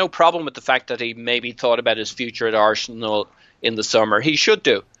players. I have no problem with the fact that he maybe thought about his future at Arsenal in the summer. He should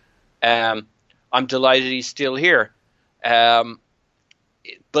do. I'm delighted he's still here. But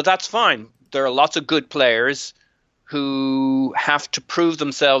that's fine. There are lots of good players who have to prove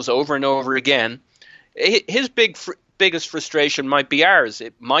themselves over and over again. His biggest frustration might be ours.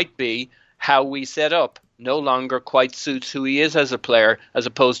 It might be how we set up. no longer quite suits who he is as a player, as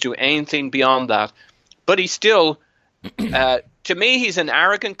opposed to anything beyond that. But he's still, to me, he's an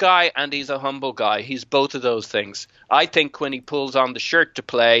arrogant guy and he's a humble guy. He's both of those things. I think when he pulls on the shirt to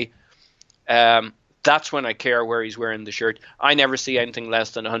play, that's when I care where he's wearing the shirt. I never see anything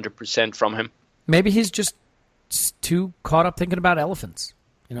less than 100% from him. Maybe he's just too caught up thinking about elephants,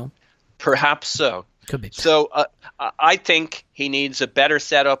 Perhaps so. Could be. So I think he needs a better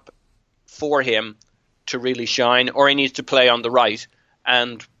setup for him to really shine, or he needs to play on the right.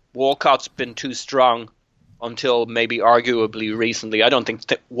 And Walcott's been too strong until maybe arguably recently. I don't think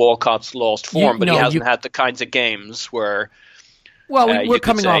Walcott's lost form, but he hasn't had the kinds of games where we're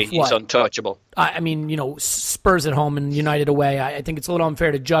coming off he's untouchable. I mean, Spurs at home and United away. I think it's a little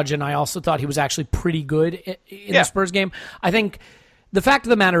unfair to judge, and I also thought he was actually pretty good in the Spurs game. I think the fact of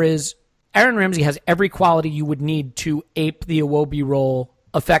the matter is Aaron Ramsey has every quality you would need to ape the Iwobi role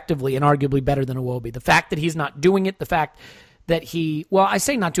effectively and arguably better than Iwobi. The fact that he's not doing it, the fact that I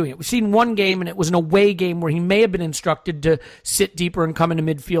say not doing it. We've seen one game, and it was an away game where he may have been instructed to sit deeper and come into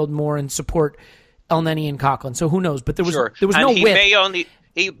midfield more and support Elneny and Coughlin. So who knows? But there was no width.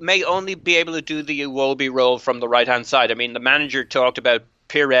 He may only be able to do the Iwobi role from the right-hand side. I mean, the manager talked about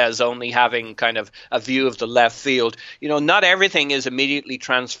Pires only having kind of a view of the left field. Not everything is immediately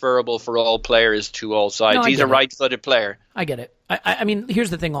transferable for all players to all sides. No, he's a right-footed player. I get it. I mean, here's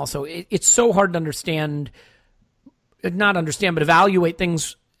the thing also. It's so hard to evaluate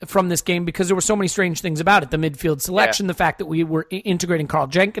things from this game because there were so many strange things about it. The midfield selection, the fact that we were integrating Carl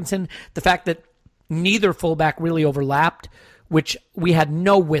Jenkinson, the fact that neither fullback really overlapped, which we had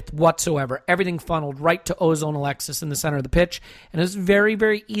no width whatsoever. Everything funneled right to Ozone Alexis in the center of the pitch, and it was a very,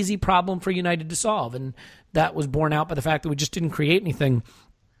 very easy problem for United to solve, and that was borne out by the fact that we just didn't create anything.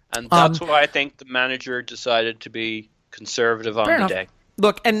 And that's why I think the manager decided to be conservative on the day.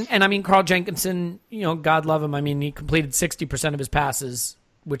 Look, and I mean, Carl Jenkinson, God love him. I mean, he completed 60% of his passes,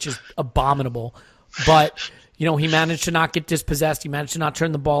 which is abominable. But, he managed to not get dispossessed. He managed to not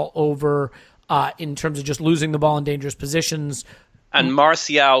turn the ball over in terms of just losing the ball in dangerous positions. And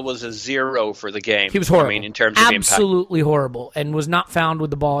Martial was a 0 for the game. He was horrible. I mean, in terms of absolutely horrible, and was not found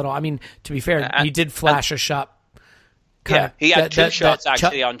with the ball at all. I mean, to be fair, he did flash a shot. He had two shots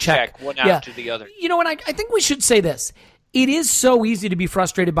actually on check, one after the other. And I think we should say this. It is so easy to be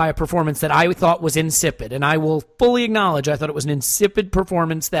frustrated by a performance that I thought was insipid, and I will fully acknowledge I thought it was an insipid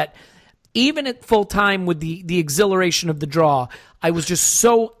performance that even at full time with the exhilaration of the draw, I was just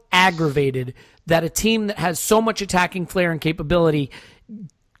so aggravated that a team that has so much attacking flair and capability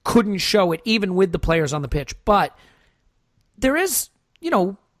couldn't show it even with the players on the pitch. But there is,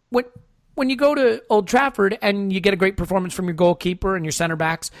 when you go to Old Trafford and you get a great performance from your goalkeeper and your center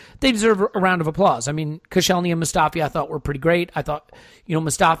backs, they deserve a round of applause. I mean, Koscielny and Mustafi I thought were pretty great. I thought,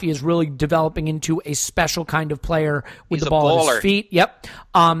 Mustafi is really developing into a special kind of player with the ball at his feet. Yep.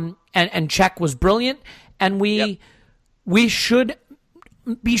 And Cech was brilliant. And we should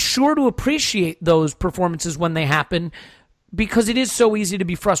be sure to appreciate those performances when they happen, because it is so easy to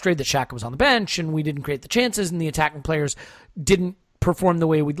be frustrated that Xhaka was on the bench and we didn't create the chances and the attacking players didn't perform the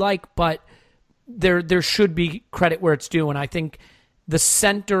way we'd like, but there should be credit where it's due. And I think the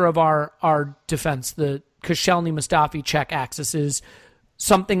center of our defense, the Koscielny, Mustafi, Cech axis, is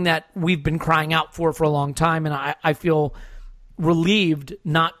something that we've been crying out for a long time, and I feel relieved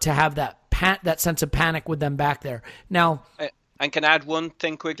not to have that sense of panic with them back there. Now, I can add one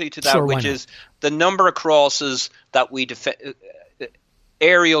thing quickly to that, sure, which is the number of crosses that we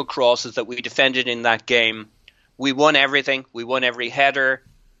aerial crosses that we defended in that game. We won everything. We won every header.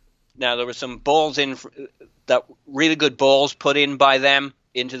 Now, there were some balls really good balls put in by them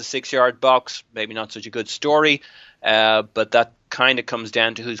into the 6-yard box. Maybe not such a good story, but that kind of comes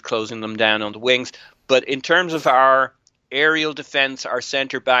down to who's closing them down on the wings. But in terms of our aerial defense, our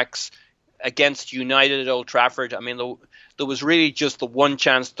centre backs against United at Old Trafford, I mean, there was really just the one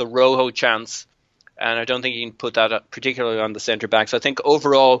chance, the Rojo chance, and I don't think you can put that up particularly on the centre backs. I think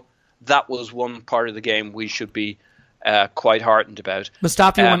overall that was one part of the game we should be quite heartened about.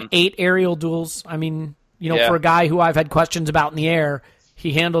 Mustafi won 8 aerial duels. I mean, for a guy who I've had questions about in the air,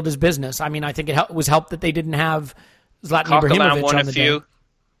 he handled his business. I mean, I think it was helped that they didn't have Zlatan Ibrahimovic on the day.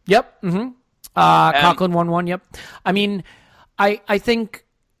 Yep. Mm-hmm. Coughlin won one. Yep. I mean, I think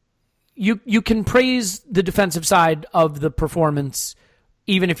you can praise the defensive side of the performance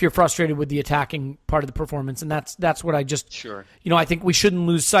even if you're frustrated with the attacking part of the performance. And that's what I just, sure. I think we shouldn't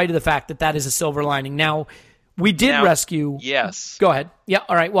lose sight of the fact that is a silver lining. Now, we did rescue. Yes. Go ahead. Yeah.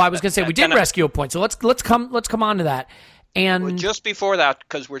 All right. Well, I was going to say we did rescue a point. So let's come on to that. And just before that,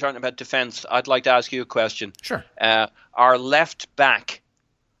 because we're talking about defense, I'd like to ask you a question. Sure. Our left back,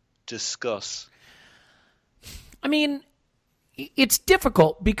 discuss. I mean, it's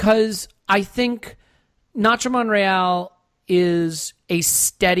difficult because I think Nacho Monreal is a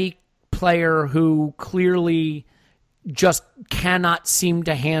steady player who clearly just cannot seem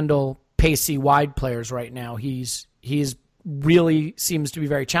to handle pacey wide players right now. He's really seems to be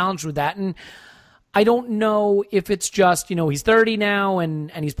very challenged with that. And I don't know if it's just, he's 30 now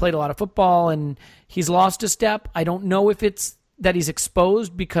and he's played a lot of football and he's lost a step. I don't know if it's that he's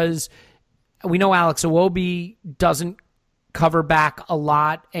exposed, because we know Alex Iwobi doesn't cover back a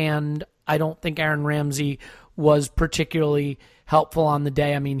lot, and I don't think Aaron Ramsey was particularly helpful on the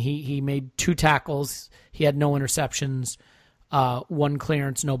day. I mean, he made 2 tackles. He had no interceptions, 1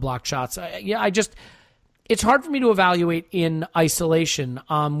 clearance, no block shots. It's hard for me to evaluate in isolation.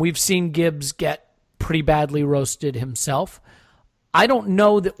 We've seen Gibbs get pretty badly roasted himself. I don't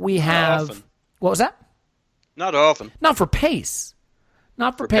know that we have... often. What was that? Not often. Not for pace.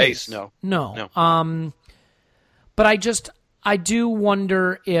 Not for pace. No. But I do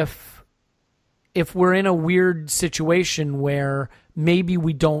wonder if we're in a weird situation where maybe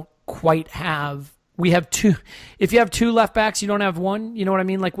we don't quite have... We have 2... If you have 2 left backs, you don't have 1. You know what I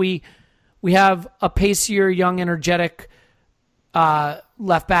mean? Like we have a pacier, young, energetic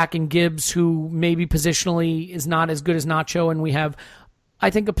left back in Gibbs, who maybe positionally is not as good as Nacho, and we have, I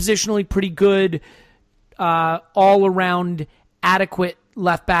think, a positionally pretty good, all-around adequate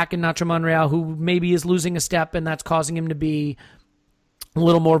left back in Nacho Monreal, who maybe is losing a step, and that's causing him to be a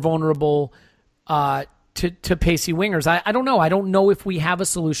little more vulnerable to pacey wingers. I don't know. I don't know if we have a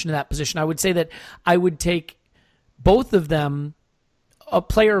solution to that position. I would say that I would take both of them, a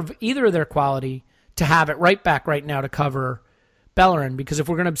player of either of their quality, to have it right back right now to cover Bellerin, because if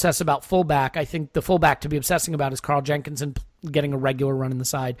we're going to obsess about fullback, I think the fullback to be obsessing about is Carl Jenkinson getting a regular run in the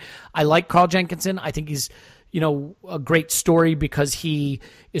side. I like Carl Jenkinson. I think he's, a great story because he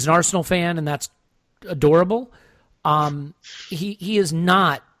is an Arsenal fan, and that's adorable. He is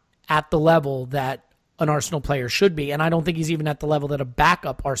not at the level that an Arsenal player should be, and I don't think he's even at the level that a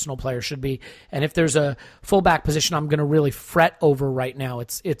backup Arsenal player should be. And if there's a fullback position I'm going to really fret over right now,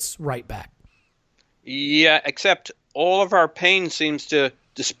 it's right back. Yeah, except all of our pain seems to,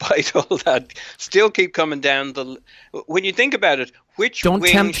 despite all that, still keep coming down. When you think about it, Don't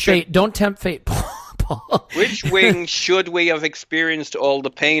tempt fate, Paul. Which wing should we have experienced all the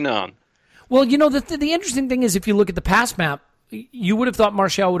pain on? Well, the interesting thing is, if you look at the pass map, you would have thought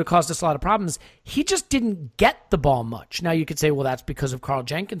Martial would have caused us a lot of problems. He just didn't get the ball much. Now you could say, well, that's because of Carl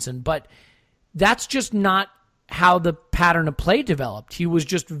Jenkinson, but that's just not how the pattern of play developed. He was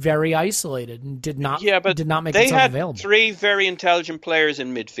just very isolated and did not make himself available. They had 3 very intelligent players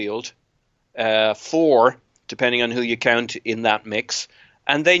in midfield, 4, depending on who you count in that mix,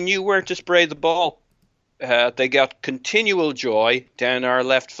 and they knew where to spray the ball. They got continual joy down our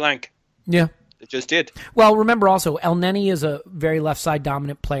left flank. Yeah. It just did. Well, remember also, El Neni is a very left side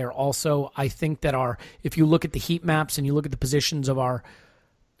dominant player also. I think that if you look at the heat maps and you look at the positions of our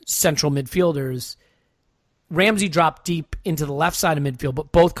central midfielders, Ramsey dropped deep into the left side of midfield,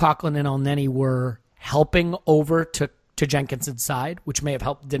 but both Coughlin and El Neni were helping over to Jenkinson's side, which may have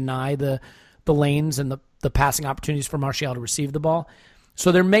helped deny the lanes and the passing opportunities for Martial to receive the ball.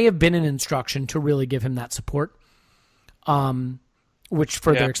 So there may have been an instruction to really give him that support, which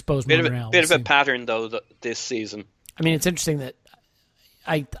further exposed Monreal. Bit of a pattern, though, this season. I mean, it's interesting that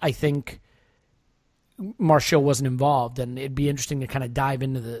I think Martial wasn't involved, and it'd be interesting to kind of dive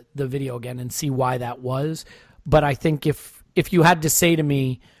into the video again and see why that was. But I think if you had to say to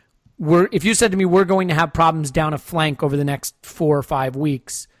me, if you said to me, we're going to have problems down a flank over the next 4 or 5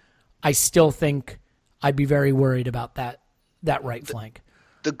 weeks, I still think I'd be very worried about that right flank.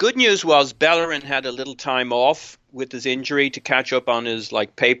 The good news was Bellerin had a little time off with his injury to catch up on his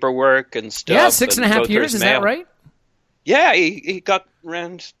paperwork and stuff. Yeah, 6.5 years, is that right? Yeah, he got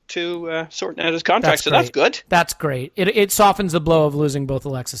around to sorting out his contract, that's good. That's great. It softens the blow of losing both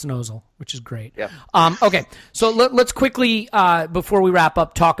Alexis and Ozil, which is great. Yeah. Okay, so let's quickly, before we wrap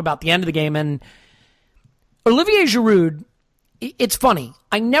up, talk about the end of the game. And Olivier Giroud, it's funny.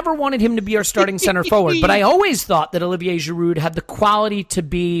 I never wanted him to be our starting center forward, but I always thought that Olivier Giroud had the quality to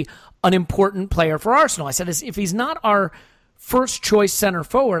be an important player for Arsenal. I said, if he's not our first choice center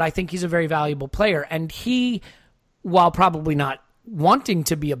forward, I think he's a very valuable player. And he, while probably not wanting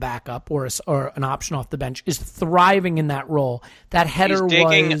to be a backup or an option off the bench, is thriving in that role. That header He's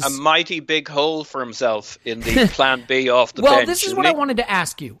digging a mighty big hole for himself in the plan B off the bench. Well, this is what I wanted to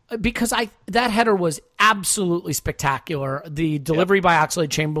ask you, because that header was absolutely spectacular. The delivery by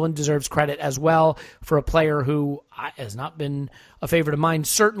Oxlade-Chamberlain deserves credit as well for a player who has not been a favorite of mine,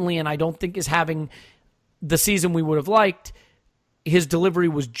 certainly, and I don't think is having the season we would have liked. his delivery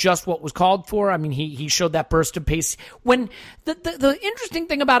was just what was called for. I mean, he showed that burst of pace. When the interesting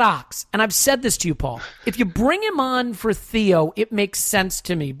thing about Ox, and I've said this to you, Paul, if you bring him on for Theo, it makes sense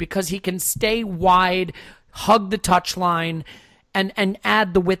to me because he can stay wide, hug the touchline, and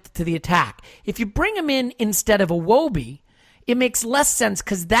add the width to the attack. If you bring him in instead of Iwobi, it makes less sense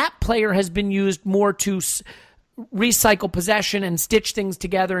because that player has been used more to recycle possession and stitch things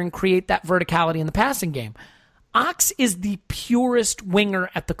together and create that verticality in the passing game. Ox is the purest winger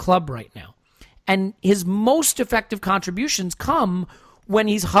at the club right now. And his most effective contributions come when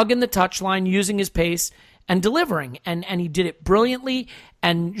he's hugging the touchline, using his pace, and delivering. And he did it brilliantly,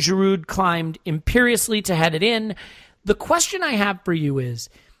 and Giroud climbed imperiously to head it in. The question I have for you is,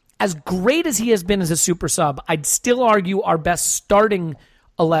 as great as he has been as a super sub, I'd still argue our best starting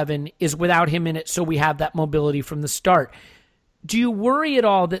 11 is without him in it, so we have that mobility from the start. Do you worry at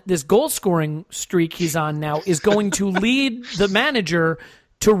all that this goal-scoring streak he's on now is going to lead the manager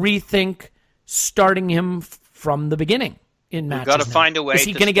to rethink starting him from the beginning in matches? We've got to find a way. Is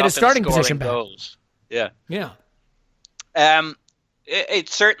he going to get his starting position back? Goals. Yeah. Yeah.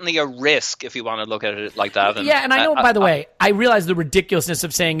 It's certainly a risk if you want to look at it like that. And I know, by the way, I realize the ridiculousness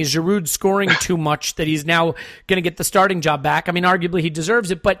of saying, is Giroud scoring too much that he's now going to get the starting job back? I mean, arguably he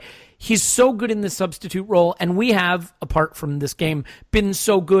deserves it, but he's so good in the substitute role, and we have, apart from this game, been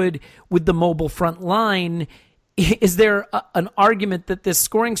so good with the mobile front line. Is there an argument that this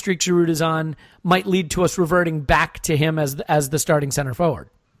scoring streak Giroud is on might lead to us reverting back to him as the starting center forward?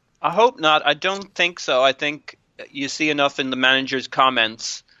 I hope not. I don't think so. I think you see enough in the manager's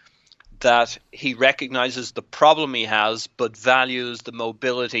comments that he recognizes the problem he has, but values the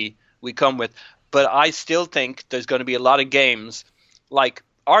mobility we come with. But I still think there's going to be a lot of games, like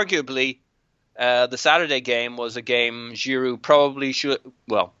arguably the Saturday game was a game Giroud probably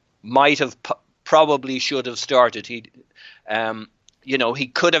should have started. He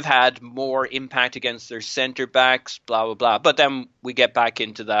could have had more impact against their centre backs, blah, blah, blah. But then we get back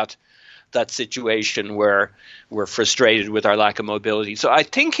into that situation where we're frustrated with our lack of mobility. So I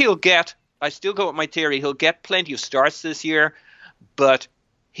think I still go with my theory, he'll get plenty of starts this year, but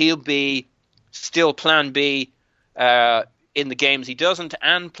he'll be still plan B in the games he doesn't,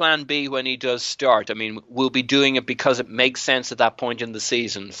 and plan B when he does start. I mean, we'll be doing it because it makes sense at that point in the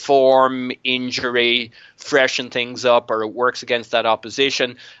season. Form, injury, freshen things up, or it works against that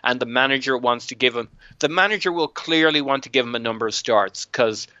opposition, and the manager will clearly want to give him a number of starts,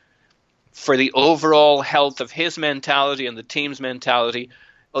 because for the overall health of his mentality and the team's mentality,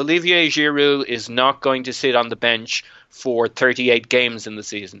 Olivier Giroud is not going to sit on the bench for 38 games in the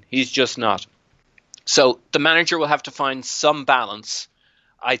season. He's just not. So the manager will have to find some balance.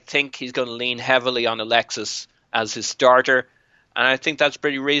 I think he's going to lean heavily on Alexis as his starter, and I think that's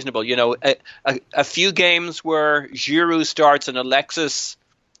pretty reasonable. You know, a few games where Giroud starts and Alexis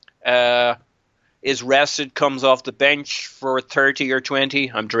is rested, comes off the bench for 30 or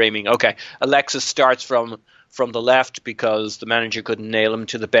 20. I'm dreaming. Okay, Alexis starts from the left because the manager couldn't nail him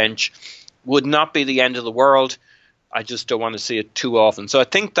to the bench. Would not be the end of the world. I just don't want to see it too often. So I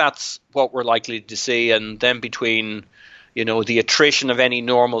think that's what we're likely to see. And then between, the attrition of any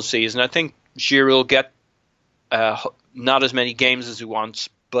normal season, I think Giroud will get not as many games as he wants,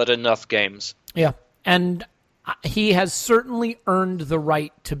 but enough games. Yeah, and he has certainly earned the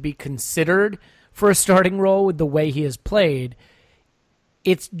right to be considered for a starting role with the way he has played.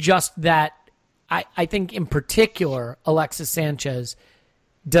 It's just that I think in particular, Alexis Sanchez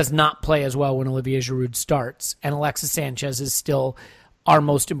does not play as well when Olivier Giroud starts, and Alexis Sanchez is still our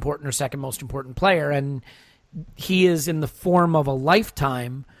most important or second most important player, and he is in the form of a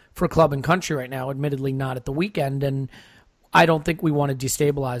lifetime for club and country right now, admittedly not at the weekend, and I don't think we want to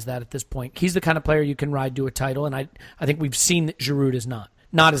destabilize that at this point. He's the kind of player you can ride to a title, and I think we've seen that Giroud is not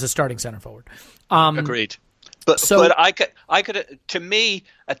as a starting center forward. Agreed. But I could, to me,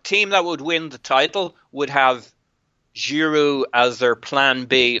 a team that would win the title would have Giroud as their plan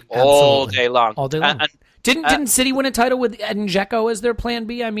B all day long. All day long. And didn't City win a title with Edin Dzeko as their plan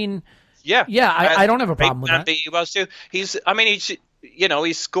B? I mean, yeah, I don't have a problem with that. Plan B was too. He's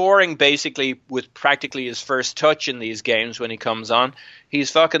scoring basically with practically his first touch in these games when he comes on.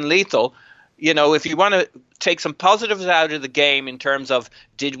 He's fucking lethal. If you want to take some positives out of the game in terms of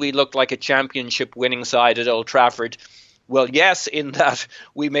did we look like a championship winning side at Old Trafford? Well, yes, in that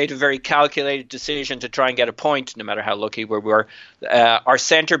we made a very calculated decision to try and get a point, no matter how lucky we were. Our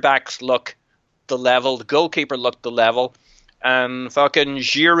centre-backs look the level. The goalkeeper looked the level. And fucking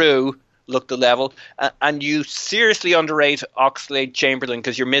Giroud looked the level. And you seriously underrate Oxlade-Chamberlain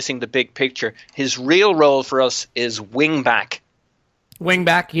because you're missing the big picture. His real role for us is wing-back.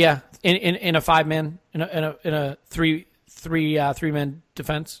 Wing-back, yeah. In a five-man, in a 3-5-2, three-man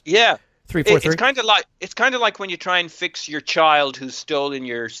defense. Yeah. 3-4-3. It's kind of like when you try and fix your child who's stolen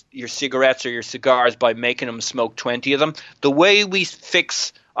your cigarettes or your cigars by making him smoke 20 of them. The way we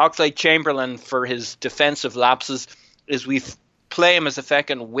fix Oxlade-Chamberlain for his defensive lapses is we play him as a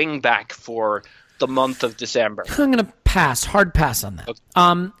fucking wing back for the month of December. I'm going to hard pass on that.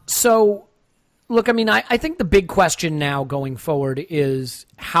 Okay. So, look, I mean, I think the big question now going forward is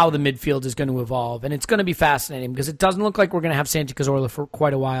how the midfield is going to evolve, and it's going to be fascinating because it doesn't look like we're going to have Santi Cazorla for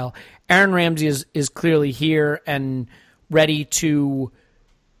quite a while. Aaron Ramsey is clearly here and ready to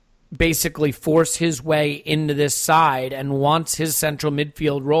basically force his way into this side and wants his central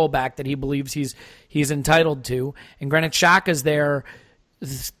midfield role back that he believes he's entitled to. And Granit Xhaka's there,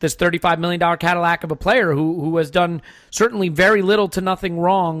 this $35 million Cadillac of a player who has done certainly very little to nothing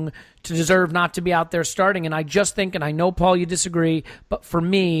wrong to deserve not to be out there starting. And I just think, and I know, Paul, you disagree, but for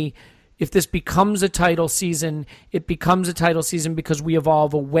me, if this becomes a title season, it becomes a title season because we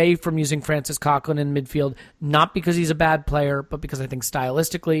evolve away from using Francis Coquelin in midfield, not because he's a bad player, but because I think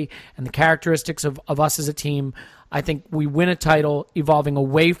stylistically and the characteristics of us as a team, I think we win a title evolving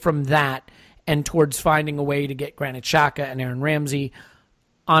away from that and towards finding a way to get Granit Xhaka and Aaron Ramsey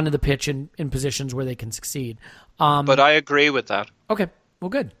onto the pitch in positions where they can succeed. But I agree with that. Okay. Well,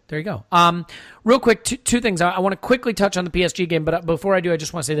 good. There you go. Real quick, two things. I want to quickly touch on the PSG game, but before I do, I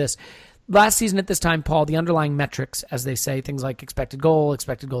just want to say this. Last season at this time, Paul, the underlying metrics, as they say, things like expected goal,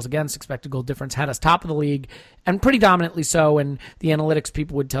 expected goals against, expected goal difference, had us top of the league, and pretty dominantly so. And the analytics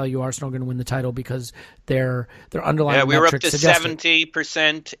people would tell you Arsenal are going to win the title because their underlying metrics we were up to suggested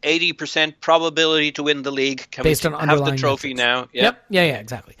 70%, 80% probability to win the league. Can based we on have underlying the trophy metrics. now? Yep. Yeah,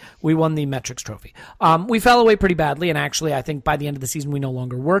 exactly. We won the metrics trophy. We fell away pretty badly, and actually, I think by the end of the season, we no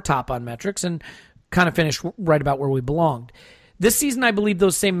longer were top on metrics and kind of finished right about where we belonged. This season, I believe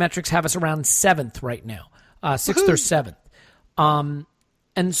those same metrics have us around 7th right now, 6th or 7th.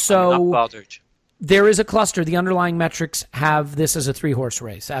 And so I'm not bothered. There is a cluster. The underlying metrics have this as a 3-horse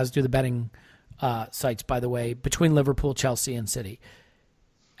race, as do the betting sites, by the way, between Liverpool, Chelsea, and City.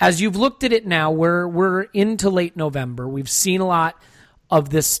 As you've looked at it now, we're into late November. We've seen a lot of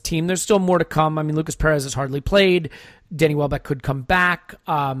this team. There's still more to come. I mean, Lucas Perez has hardly played. Danny Welbeck could come back.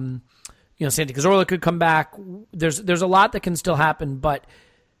 Santi Cazorla could come back. There's a lot that can still happen, but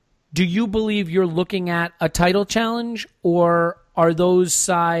do you believe you're looking at a title challenge, or are those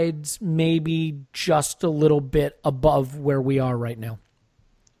sides maybe just a little bit above where we are right now?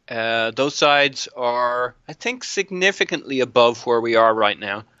 Those sides are, I think, significantly above where we are right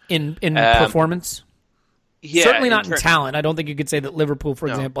now. In performance? Yeah. Certainly not in talent. I don't think you could say that Liverpool, for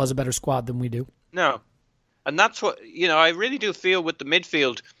example, has a better squad than we do. No. And that's what, I really do feel with the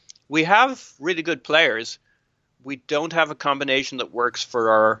midfield. We have really good players. We don't have a combination that works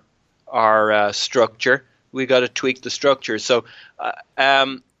for our structure. We got to tweak the structure. So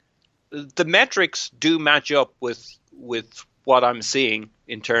the metrics do match up with what I'm seeing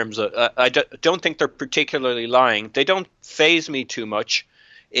in terms of. I don't think they're particularly lying. They don't faze me too much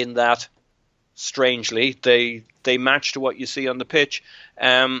in that. Strangely, they match to what you see on the pitch.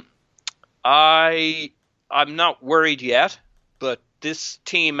 I'm not worried yet, but this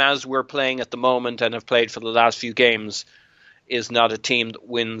team, as we're playing at the moment and have played for the last few games, is not a team that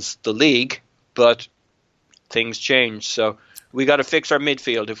wins the league, but things change. So we got to fix our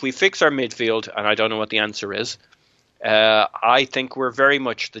midfield. If we fix our midfield, and I don't know what the answer is, I think we're very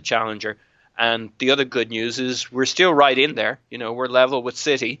much the challenger. And the other good news is we're still right in there. We're level with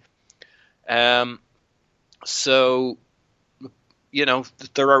City. So,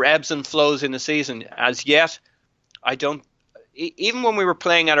 there are ebbs and flows in the season. As yet, even when we were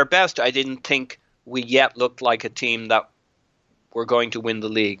playing at our best, I didn't think we yet looked like a team that were going to win the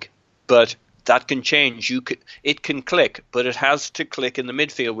league. But that can change. It can click, but it has to click in the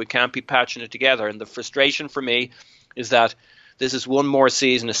midfield. We can't be patching it together. And the frustration for me is that this is one more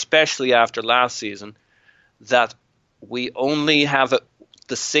season, especially after last season, that we only have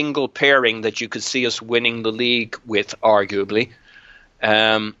the single pairing that you could see us winning the league with, arguably.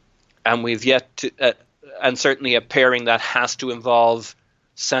 And we've yet to... and certainly a pairing that has to involve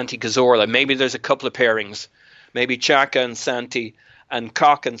Santi Cazorla. Maybe there's a couple of pairings. Maybe Xhaka and Santi and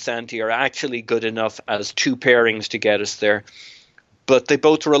Koch and Santi are actually good enough as two pairings to get us there. But they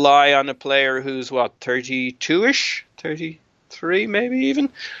both rely on a player who's, 32-ish? 33 maybe even?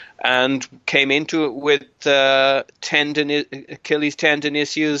 And came into it with Achilles tendon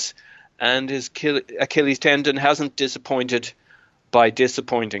issues, and his Achilles tendon hasn't disappointed by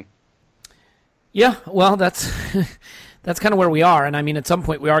disappointing. Yeah, well, that's kind of where we are. And I mean, at some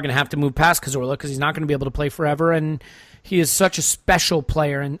point we are going to have to move past Cazorla because he's not going to be able to play forever. And he is such a special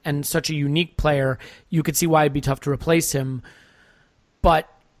player and such a unique player. You could see why it'd be tough to replace him. But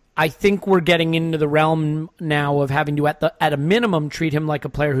I think we're getting into the realm now of having to, at a minimum, treat him like a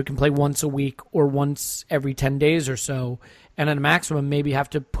player who can play once a week or once every 10 days or so, and at a maximum maybe have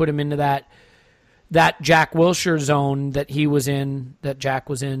to put him into that Jack Wilshere zone that Jack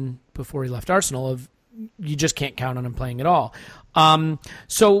was in before he left Arsenal, of you just can't count on him playing at all.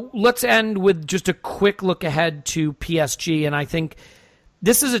 So let's end with just a quick look ahead to PSG, and I think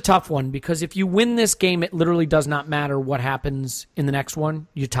this is a tough one because if you win this game, it literally does not matter what happens in the next one.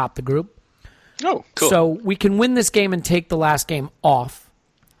 You top the group. Oh, cool. So we can win this game and take the last game off.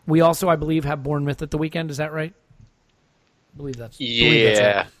 We also, I believe, have Bournemouth at the weekend. Is that right? I believe that's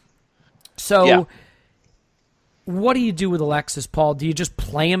right. So what do you do with Alexis, Paul? Do you just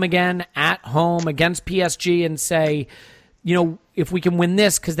play him again at home against PSG and say, if we can win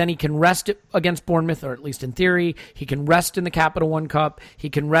this, because then he can rest against Bournemouth, or at least in theory, he can rest in the Capital One Cup, he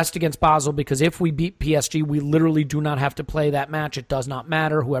can rest against Basel, because if we beat PSG, we literally do not have to play that match. It does not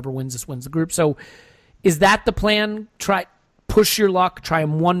matter. Whoever wins this wins the group. So is that the plan? Push your luck, try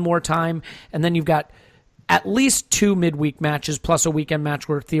him one more time, and then you've got at least 2 midweek matches plus a weekend match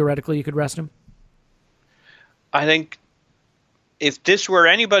where theoretically you could rest him? I think if this were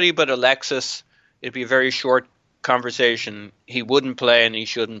anybody but Alexis, it'd be a very short conversation. He wouldn't play and he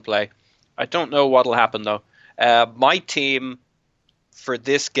shouldn't play. I don't know what'll happen though. My team for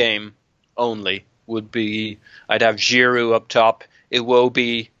this game only would be, I'd have Giroud up top,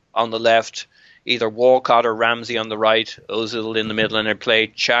 Iwobi on the left, either Walcott or Ramsey on the right, Ozil in the middle, and I'd play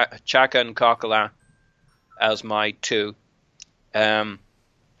Xhaka and Coquelin as my 2.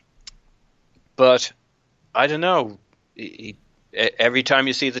 But I don't know. Every time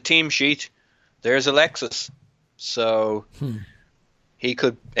you see the team sheet, there's Alexis. So he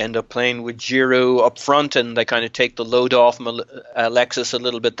could end up playing with Giroud up front, and they kind of take the load off Alexis a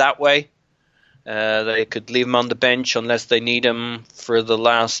little bit that way. They could leave him on the bench unless they need him for the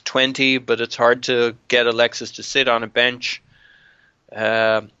last 20, but it's hard to get Alexis to sit on a bench.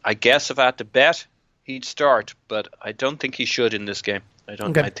 I guess if I had to bet, he'd start, but I don't think he should in this game.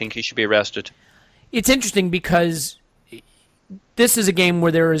 I think he should be rested. It's interesting because this is a game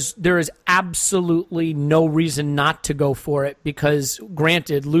where there is absolutely no reason not to go for it, because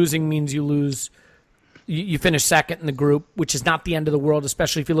granted, losing means you lose. You finish second in the group, which is not the end of the world,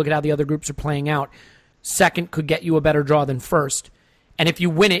 especially if you look at how the other groups are playing out. Second could get you a better draw than first. And if you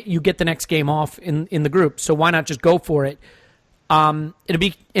win it, you get the next game off in the group. So why not just go for it? It'll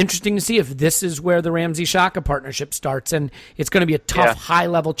be interesting to see if this is where the Ramsey-Xhaka partnership starts. And it's going to be a tough,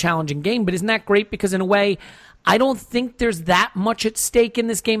 high-level, challenging game. But isn't that great? Because in a way, I don't think there's that much at stake in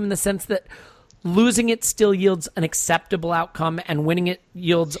this game, in the sense that losing it still yields an acceptable outcome and winning it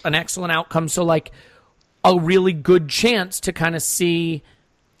yields an excellent outcome. So, like, a really good chance to kind of see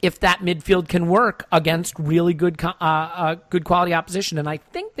if that midfield can work against really good good quality opposition. And I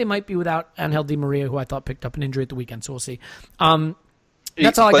think they might be without Angel Di Maria, who I thought picked up an injury at the weekend. So we'll see.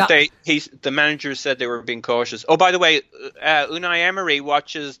 That's all I got. The manager said they were being cautious. Oh, by the way, Unai Emery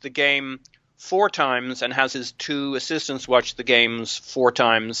watches the game 4 times and has his 2 assistants watch the games 4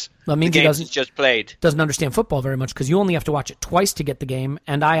 times. Well, that means he just played. Doesn't understand football very much, because you only have to watch it twice to get the game,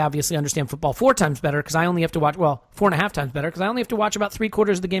 and I obviously understand football 4 times better because I only have to watch 4.5 times better because I only have to watch about 3/4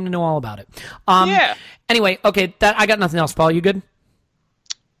 of the game to know all about it. Anyway, okay, I got nothing else. Paul, you good?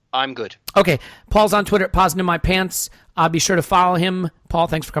 I'm good. Okay, Paul's on Twitter at PausingInMyPants. Be sure to follow him. Paul,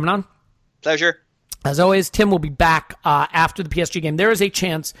 thanks for coming on. Pleasure. As always, Tim will be back after the PSG game. There is a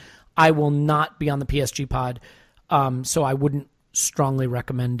chance I will not be on the PSG pod, so I wouldn't strongly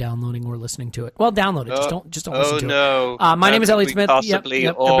recommend downloading or listening to it. Well, download it. Just don't listen to it. Oh, no. My name is Elliot Smith.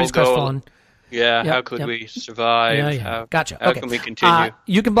 Everybody's crestfallen. Yeah, how could we survive? Yeah. Gotcha. How can we continue?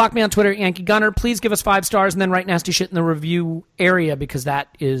 You can block me on Twitter, Yankee Gunner. Please give us 5 stars and then write nasty shit in the review area, because that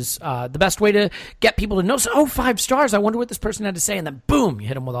is the best way to get people to know. So, 5 stars. I wonder what this person had to say, and then boom, you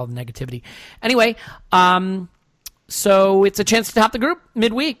hit them with all the negativity. Anyway, so it's a chance to top the group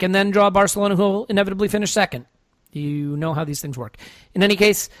midweek and then draw Barcelona, who will inevitably finish second. You know how these things work. In any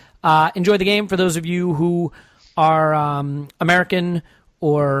case, enjoy the game. For those of you who are American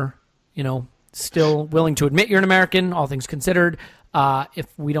or, still willing to admit you're an American, all things considered, if I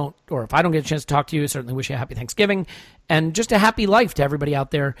don't get a chance to talk to you, I certainly wish you a happy Thanksgiving and just a happy life to everybody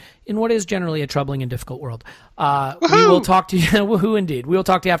out there in what is generally a troubling and difficult world. We will talk to you. Woohoo, indeed. We will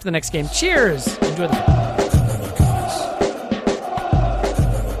talk to you after the next game. Cheers. Enjoy the game.